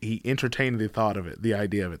 He entertained the thought of it, the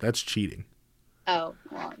idea of it. That's cheating. Oh,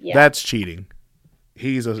 well, yeah. That's cheating.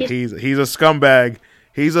 He's a scumbag.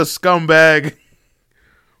 He's a scumbag.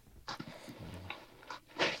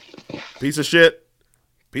 Piece of shit.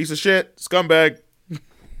 Scumbag.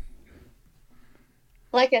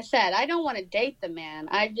 Like I said, I don't want to date the man.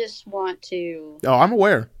 I just want to... Oh, I'm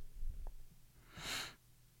aware.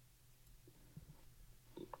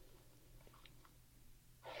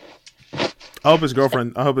 I hope his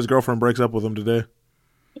girlfriend breaks up with him today.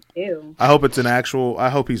 Me too. I hope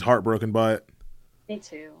he's heartbroken by it. Me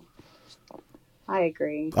too. I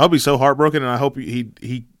agree. I hope he's so heartbroken, and I hope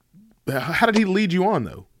he how did he lead you on,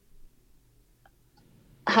 though?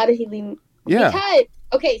 How did he lead? Yeah.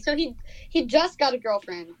 Okay, so he just got a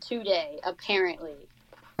girlfriend today, apparently.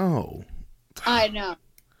 Oh. I know.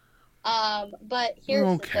 But here's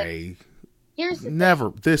okay. The thing. Here's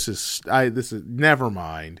the thing. Never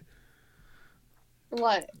mind.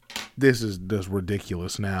 What? This is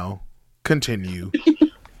ridiculous now. Continue.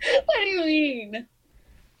 What do you mean?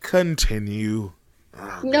 Continue.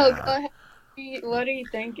 Oh, no, go ahead. What are you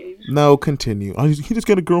thinking? No, continue. He just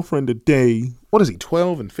got a girlfriend today. What is he,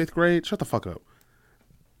 12 in 5th grade? Shut the fuck up.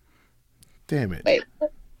 Damn it. Wait.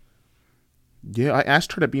 Yeah, I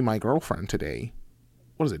asked her to be my girlfriend today.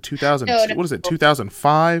 What is it, 2000? No. What is it,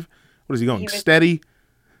 2005? What is he going, steady?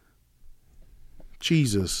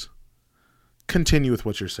 Jesus. Continue with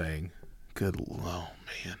what you're saying. Oh,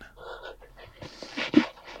 man.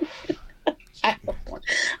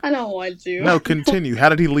 don't want to. No, continue. How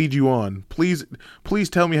did he lead you on? Please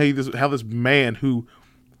tell me how this man who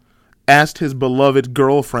asked his beloved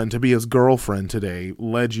girlfriend to be his girlfriend today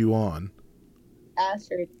led you on.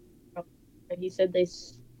 Asked her, but he said they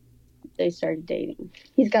started dating.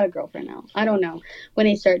 He's got a girlfriend now. I don't know when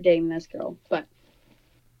he started dating this girl, but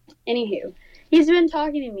anywho, he's been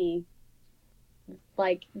talking to me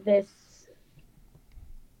like this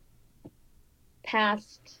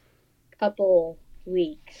past couple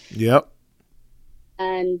weeks. Yep.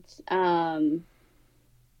 And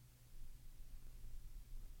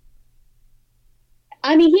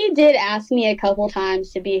I mean, he did ask me a couple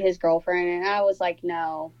times to be his girlfriend, and I was like,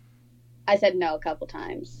 no. I said no a couple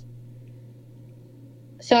times.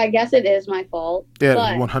 So I guess it is my fault. Yeah,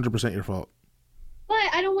 it's 100% your fault. But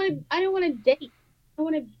I don't want to date. I don't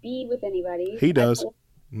want to be with anybody. He does.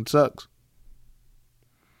 It sucks.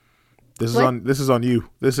 This is on you.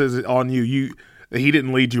 This is on you. He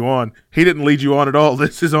didn't lead you on. He didn't lead you on at all.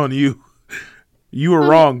 This is on you. You were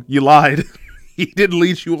wrong. You lied. He didn't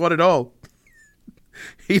lead you on at all.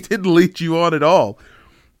 He didn't lead you on at all.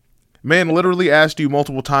 Man literally asked you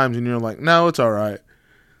multiple times, and you're like, "No, it's all right."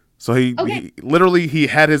 So he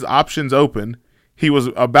had his options open. He was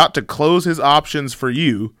about to close his options for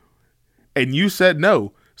you, and you said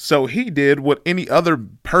no. So he did what any other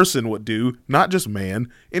person would do, not just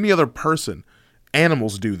man, any other person.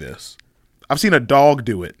 Animals do this. I've seen a dog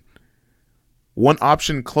do it. One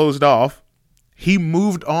option closed off. He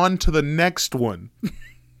moved on to the next one.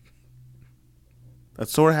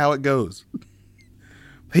 That's sort of how it goes.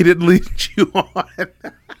 He didn't lead you on.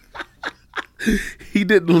 He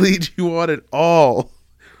didn't lead you on at all.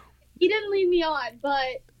 He didn't lead me on,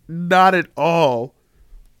 but... Not at all.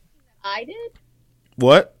 I did?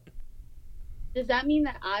 What? Does that mean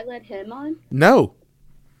that I led him on? No.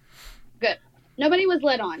 Good. Nobody was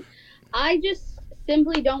led on. I just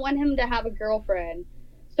simply don't want him to have a girlfriend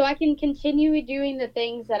so I can continue doing the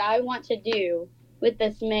things that I want to do with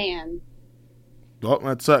this man. Well,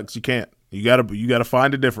 that sucks. You can't. You gotta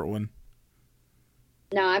find a different one.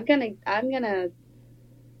 No, I'm gonna.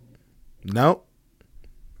 No.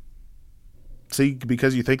 See,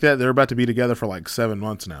 because you think that, they're about to be together for like 7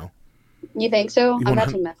 months now. You think so? I'm about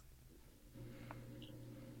to mess.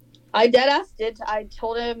 I deadass did. I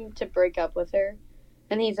told him to break up with her,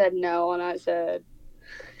 and he said no, and I said.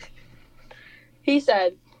 He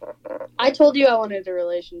said, "I told you I wanted a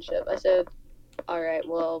relationship." I said, "All right,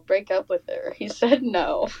 well, break up with her." He said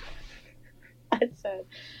no. I said,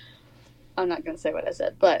 I'm not going to say what I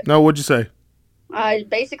said, but... No, what'd you say? I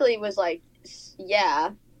basically was like,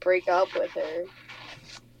 yeah, break up with her.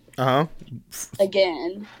 Uh-huh.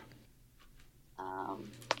 Again.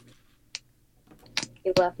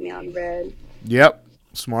 He left me on red. Yep.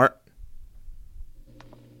 Smart.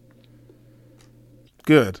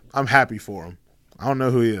 Good. I'm happy for him. I don't know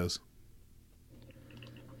who he is.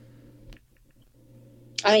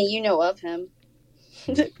 I mean, you know of him.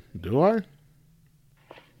 Do I?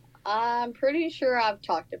 I'm pretty sure I've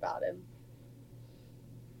talked about him.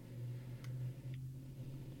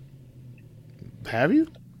 Have you?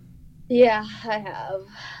 Yeah, I have.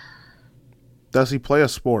 Does he play a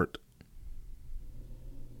sport?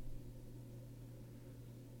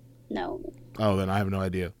 No. Oh, then I have no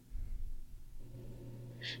idea.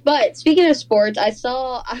 But speaking of sports, I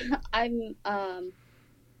saw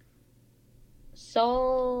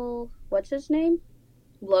what's his name?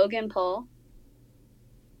 Logan Paul.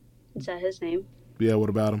 Is that his name? Yeah, what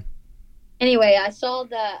about him? Anyway, I saw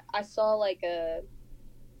like the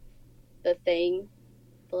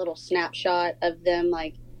little snapshot of them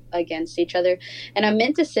like against each other, and I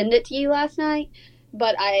meant to send it to you last night,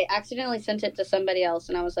 but I accidentally sent it to somebody else,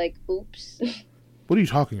 and I was like, oops. What are you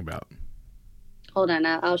talking about? Hold on,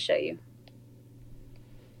 I'll show you.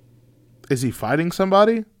 Is he fighting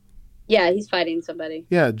somebody? Yeah, he's fighting somebody.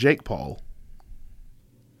 Yeah, Jake Paul.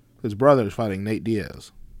 His brother is fighting Nate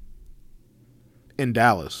Diaz. In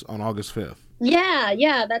Dallas on August 5th.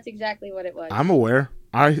 Yeah, that's exactly what it was. I'm aware.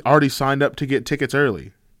 I already signed up to get tickets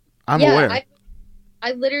early. I'm aware.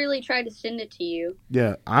 I literally tried to send it to you.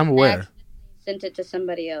 Yeah, I'm aware. I sent it to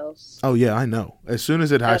somebody else. Oh yeah, I know. As soon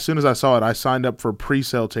as I saw it, I signed up for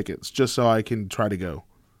pre-sale tickets just so I can try to go.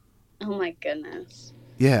 Oh my goodness.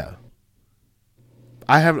 Yeah.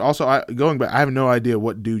 I have no idea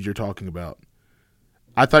what dude you're talking about.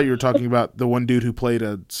 I thought you were talking about the one dude who played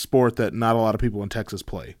a sport that not a lot of people in Texas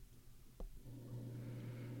play.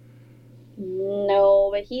 No,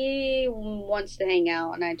 but he wants to hang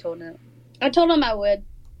out, and I told him I would,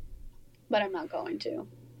 but I'm not going to.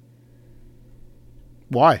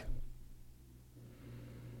 Why?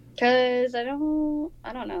 Because I don't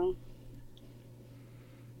know.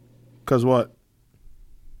 Because what?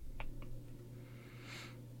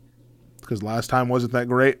 Because last time wasn't that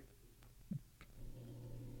great?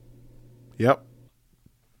 Yep.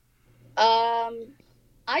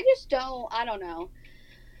 I just don't. I don't know.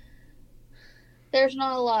 There's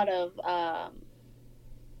not a lot of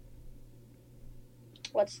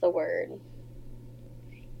what's the word?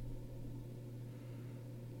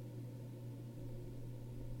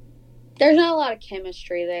 There's not a lot of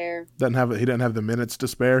chemistry there. He doesn't have the minutes to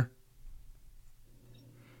spare.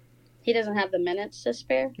 He doesn't have the minutes to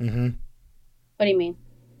spare? Mm-hmm. What do you mean?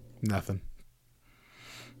 Nothing.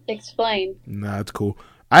 Explain. Nah, it's cool.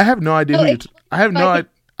 I have no idea I have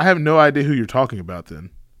no idea who you're talking about then.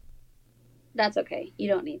 That's okay. You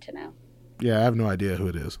don't need to know. Yeah, I have no idea who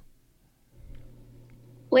it is.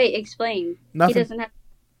 Wait, explain. Nothing. He doesn't have.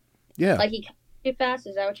 Yeah. Like he comes too fast.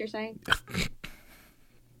 Is that what you're saying?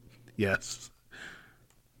 Yes.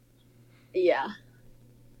 Yeah.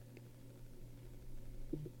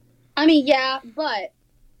 I mean, yeah, but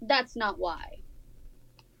that's not why.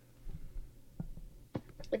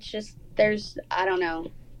 It's just I don't know.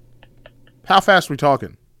 How fast are we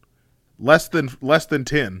talking? Less than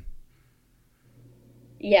 10.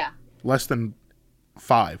 Yeah. Less than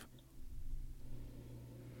 5.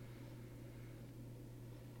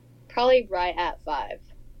 Probably right at 5.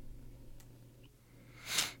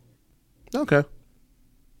 Okay.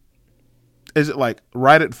 Is it like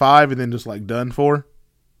right at 5 and then just like done for?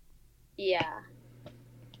 Yeah.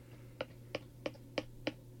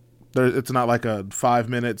 It's not like a 5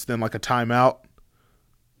 minutes, then like a timeout.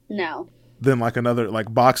 No. Then like another,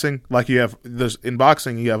 like boxing. Like in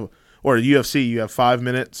boxing you have, or UFC you have 5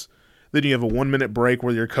 minutes. Then you have a 1 minute break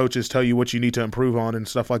where your coaches tell you what you need to improve on and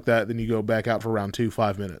stuff like that. Then you go back out for round 2,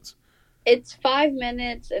 5 minutes. It's 5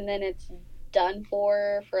 minutes and then it's done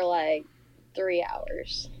for like 3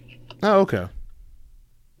 hours. Oh, okay.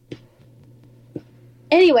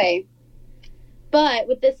 Anyway, but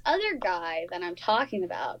with this other guy that I'm talking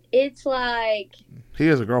about, it's like... He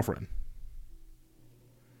has a girlfriend.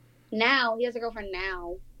 Now. He has a girlfriend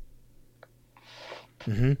now.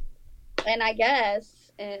 Mm-hmm. And I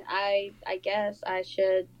guess I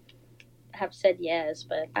should have said yes,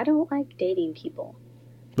 but I don't like dating people.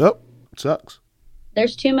 Well, it sucks.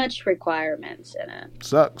 There's too much requirements in it.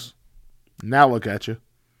 Sucks. Now look at you.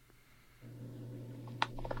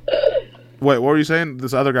 Wait, what were you saying?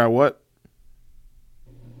 This other guy, what?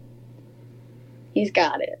 He's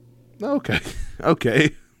got it. Okay.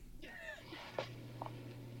 Okay.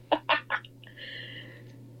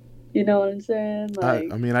 You know what I'm saying?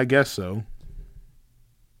 I mean, I guess so.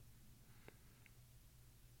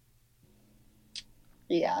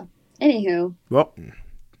 Yeah. Anywho. Well,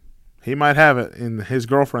 he might have it, and his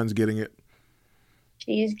girlfriend's getting it.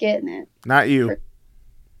 She's getting it. Not you.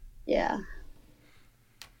 Yeah.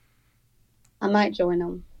 I might join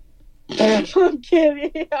them. I'm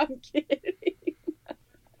kidding. I'm kidding.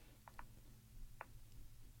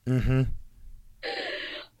 Mm-hmm.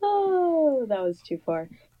 Oh, that was too far.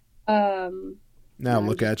 Now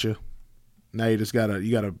look at you. Now you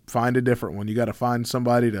gotta find a different one. You gotta find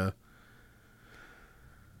somebody to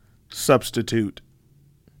substitute.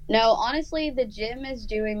 No, honestly, the gym is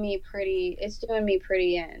doing me pretty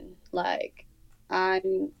in. Like,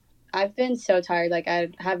 I've been so tired. Like, I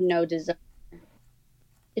have no desire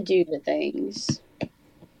to do the things.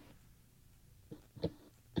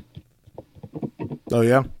 Oh,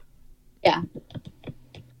 yeah? Yeah.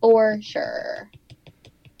 For sure.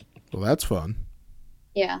 Well, that's fun.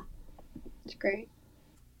 Yeah. It's great.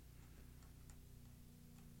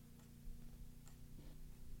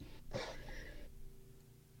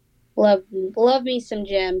 Love me some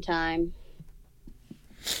gym time.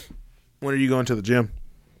 When are you going to the gym?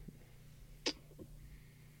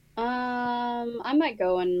 I might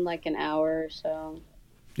go in like an hour or so.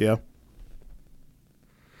 Yeah.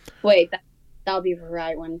 Wait, that'll be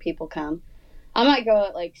right when people come. I might go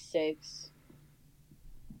at like 6.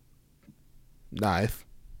 Nice.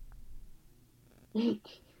 Do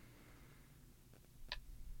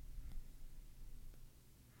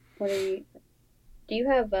you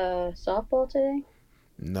have softball today?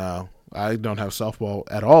 No, I don't have softball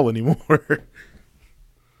at all anymore.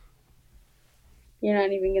 You're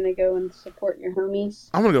not even going to go and support your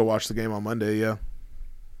homies? I'm going to go watch the game on Monday, yeah.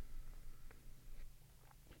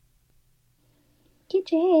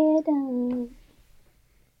 Get your head down.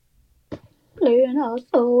 Playing our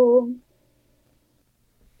song.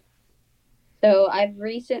 So I've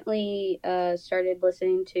recently started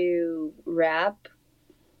listening to rap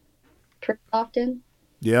pretty often.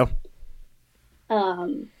 Yeah.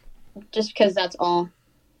 Just because that's all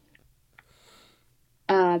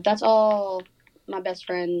my best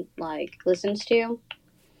friend like listens to,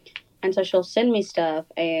 and so she'll send me stuff,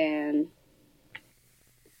 and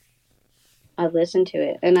I listen to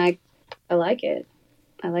it, and I like it.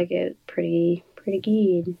 I like it pretty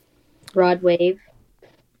good. Rod Wave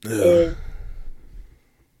is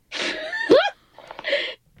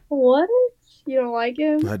what? You don't like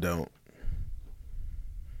him? I don't.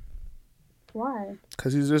 Why?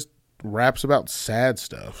 Because he just raps about sad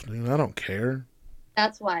stuff. Dude, I don't care.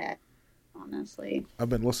 That's why honestly. I've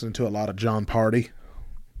been listening to a lot of John Party.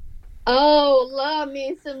 Oh, love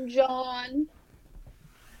me some John.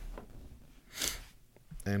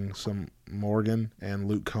 And some Morgan and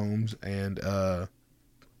Luke Combs and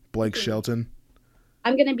Blake Shelton.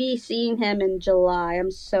 I'm going to be seeing him in July.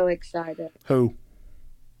 I'm so excited. Who?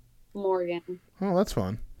 Morgan. Oh, that's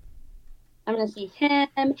fun. I'm going to see him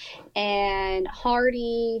and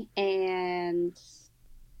Hardy and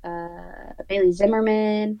Bailey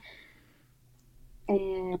Zimmerman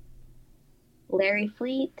and Larry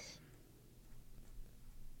Fleet.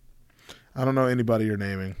 I don't know anybody you're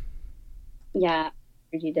naming. Yeah,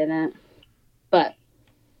 you didn't. But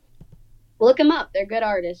look them up. They're good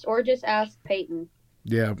artists. Or just ask Peyton.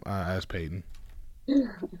 Yeah, I asked Peyton.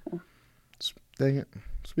 Dang it.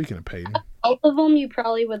 Speaking of Peyton. Both of them you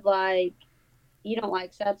probably would like. You don't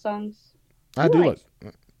like sad songs? I do like.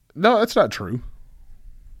 No, that's not true.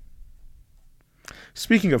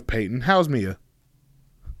 Speaking of Peyton, how's Mia?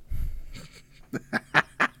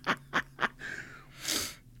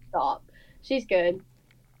 Stop. She's good.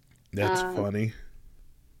 That's funny.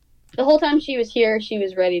 The whole time she was here, she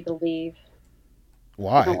was ready to leave.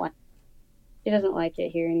 Why? She doesn't like it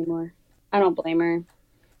here anymore. I don't blame her.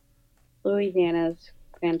 Louisiana's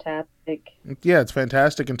fantastic. Yeah, it's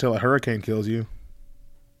fantastic until a hurricane kills you.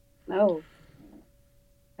 Oh.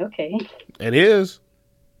 Okay. It is.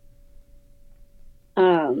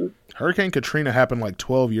 Hurricane Katrina happened like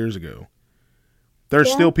 12 years ago.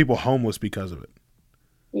 There's still people homeless because of it.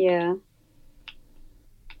 Yeah.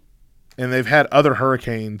 And they've had other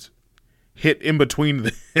hurricanes hit in between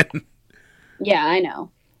them. Yeah, I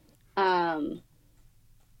know.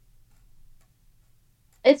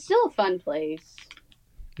 It's still a fun place.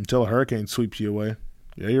 Until a hurricane sweeps you away.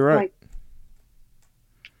 Yeah, you're right.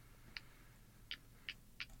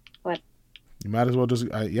 What? You might as well just...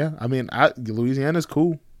 Louisiana's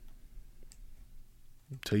cool.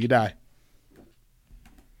 Until you die.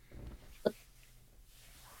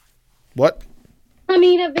 What? I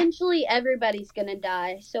mean, eventually everybody's going to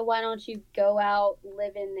die. So why don't you go out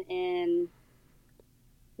living in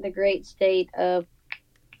the great state of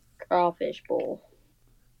Crawfish Bowl?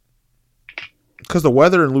 Because the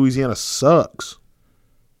weather in Louisiana sucks.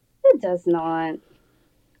 It does not.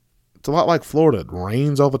 It's a lot like Florida. It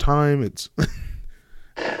rains all the time. It's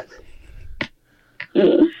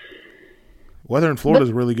weather in Florida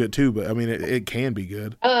is really good too, but I mean, it can be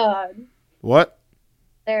good. What?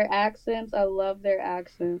 Their accents. I love their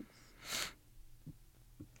accents.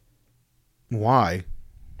 Why?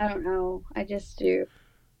 I don't know. I just do.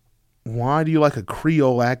 Why do you like a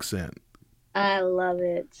Creole accent? I love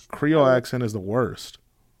it. Creole accent is the worst.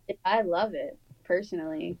 I love it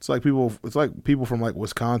personally. It's like people from like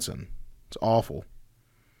Wisconsin. It's awful.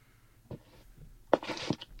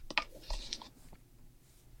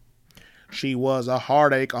 She was a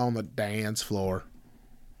heartache on the dance floor.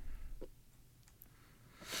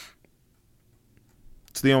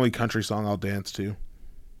 It's the only country song I'll dance to.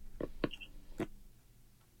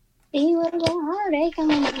 She was a heartache on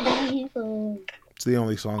the dance floor. It's the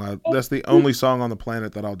only song that's the only song on the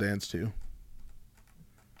planet that I'll dance to.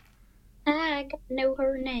 I gotta know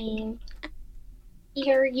her name. See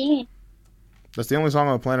her again. That's the only song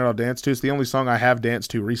on the planet I'll dance to. It's the only song I have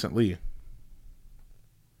danced to recently.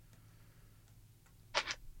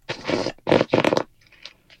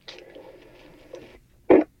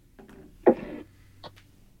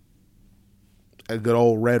 A good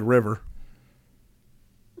old Red River.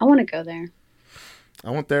 I want to go there.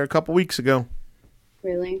 I went there a couple weeks ago.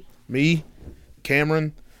 Really? Me,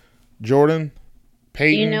 Cameron, Jordan,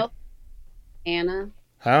 Peyton. Do you know Hannah?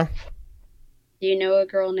 Huh? Do you know a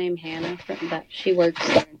girl named Hannah that she works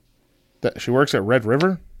there? That she works at Red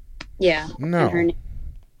River? Yeah. No. And her name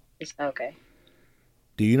is okay.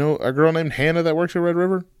 Do you know a girl named Hannah that works at Red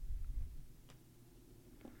River?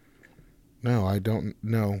 No, I don't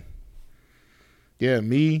know. Yeah,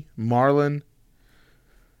 me, Marlon,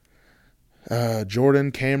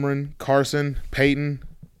 Jordan, Cameron, Carson, Peyton,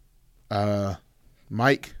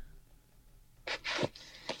 Mike.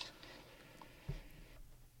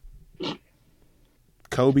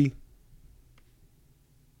 Kobe.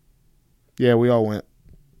 Yeah, we all went.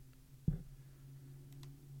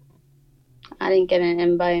 didn't get an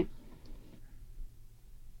invite.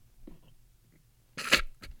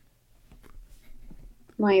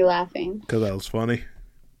 Why are you laughing? Because that was funny.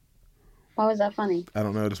 Why was that funny? I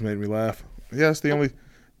don't know. It just made me laugh. Yeah, that's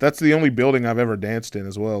the only building I've ever danced in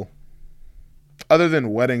as well. Other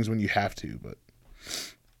than weddings when you have to, but.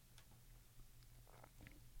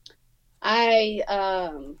 I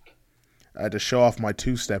had to show off my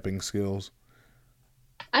two-stepping skills.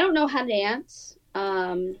 I don't know how to dance.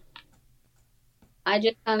 I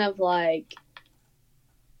just kind of like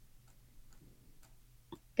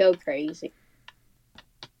go crazy.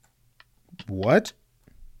 What?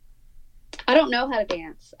 I don't know how to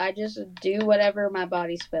dance. I just do whatever my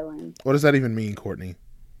body's feeling. What does that even mean, Courtney?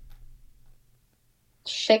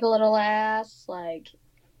 Shake a little ass, like.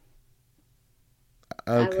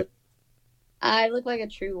 Okay. I look like a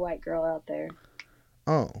true white girl out there.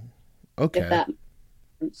 Oh, okay. If that makes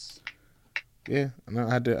sense. Yeah, no,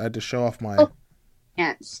 I had to show off my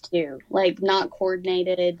dance too, like not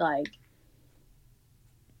coordinated. Like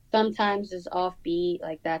sometimes it's offbeat.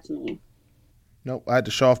 Like that's me. Nope, I had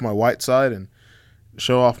to show off my white side and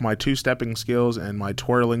show off my two-stepping skills and my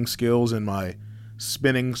twirling skills and my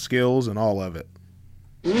spinning skills and all of it.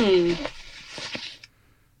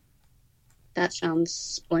 That sounds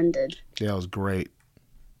splendid. Yeah, it was great.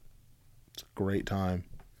 It's a great time.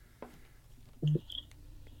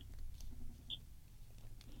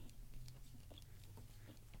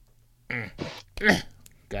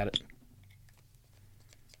 Got it.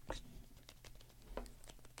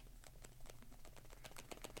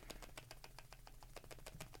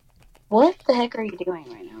 What the heck are you doing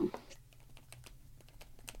right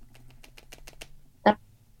now?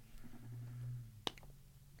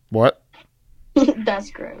 What?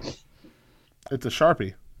 That's gross. It's a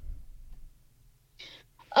Sharpie.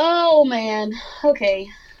 Oh, man. Okay.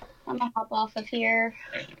 I'm going to hop off of here.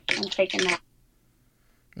 I'm taking that.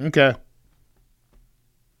 Okay.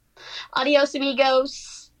 Adios,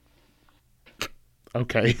 amigos.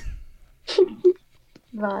 Okay.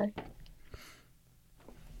 Bye.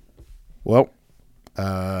 Well,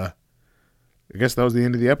 I guess that was the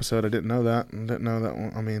end of the episode. I didn't know that. I didn't know that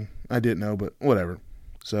one. I mean, I did know, but whatever.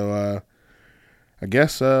 So, I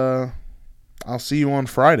guess I'll see you on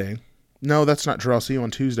Friday. No, that's not true. I'll see you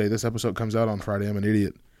on Tuesday. This episode comes out on Friday. I'm an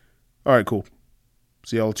idiot. All right, cool.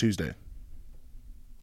 See y'all Tuesday.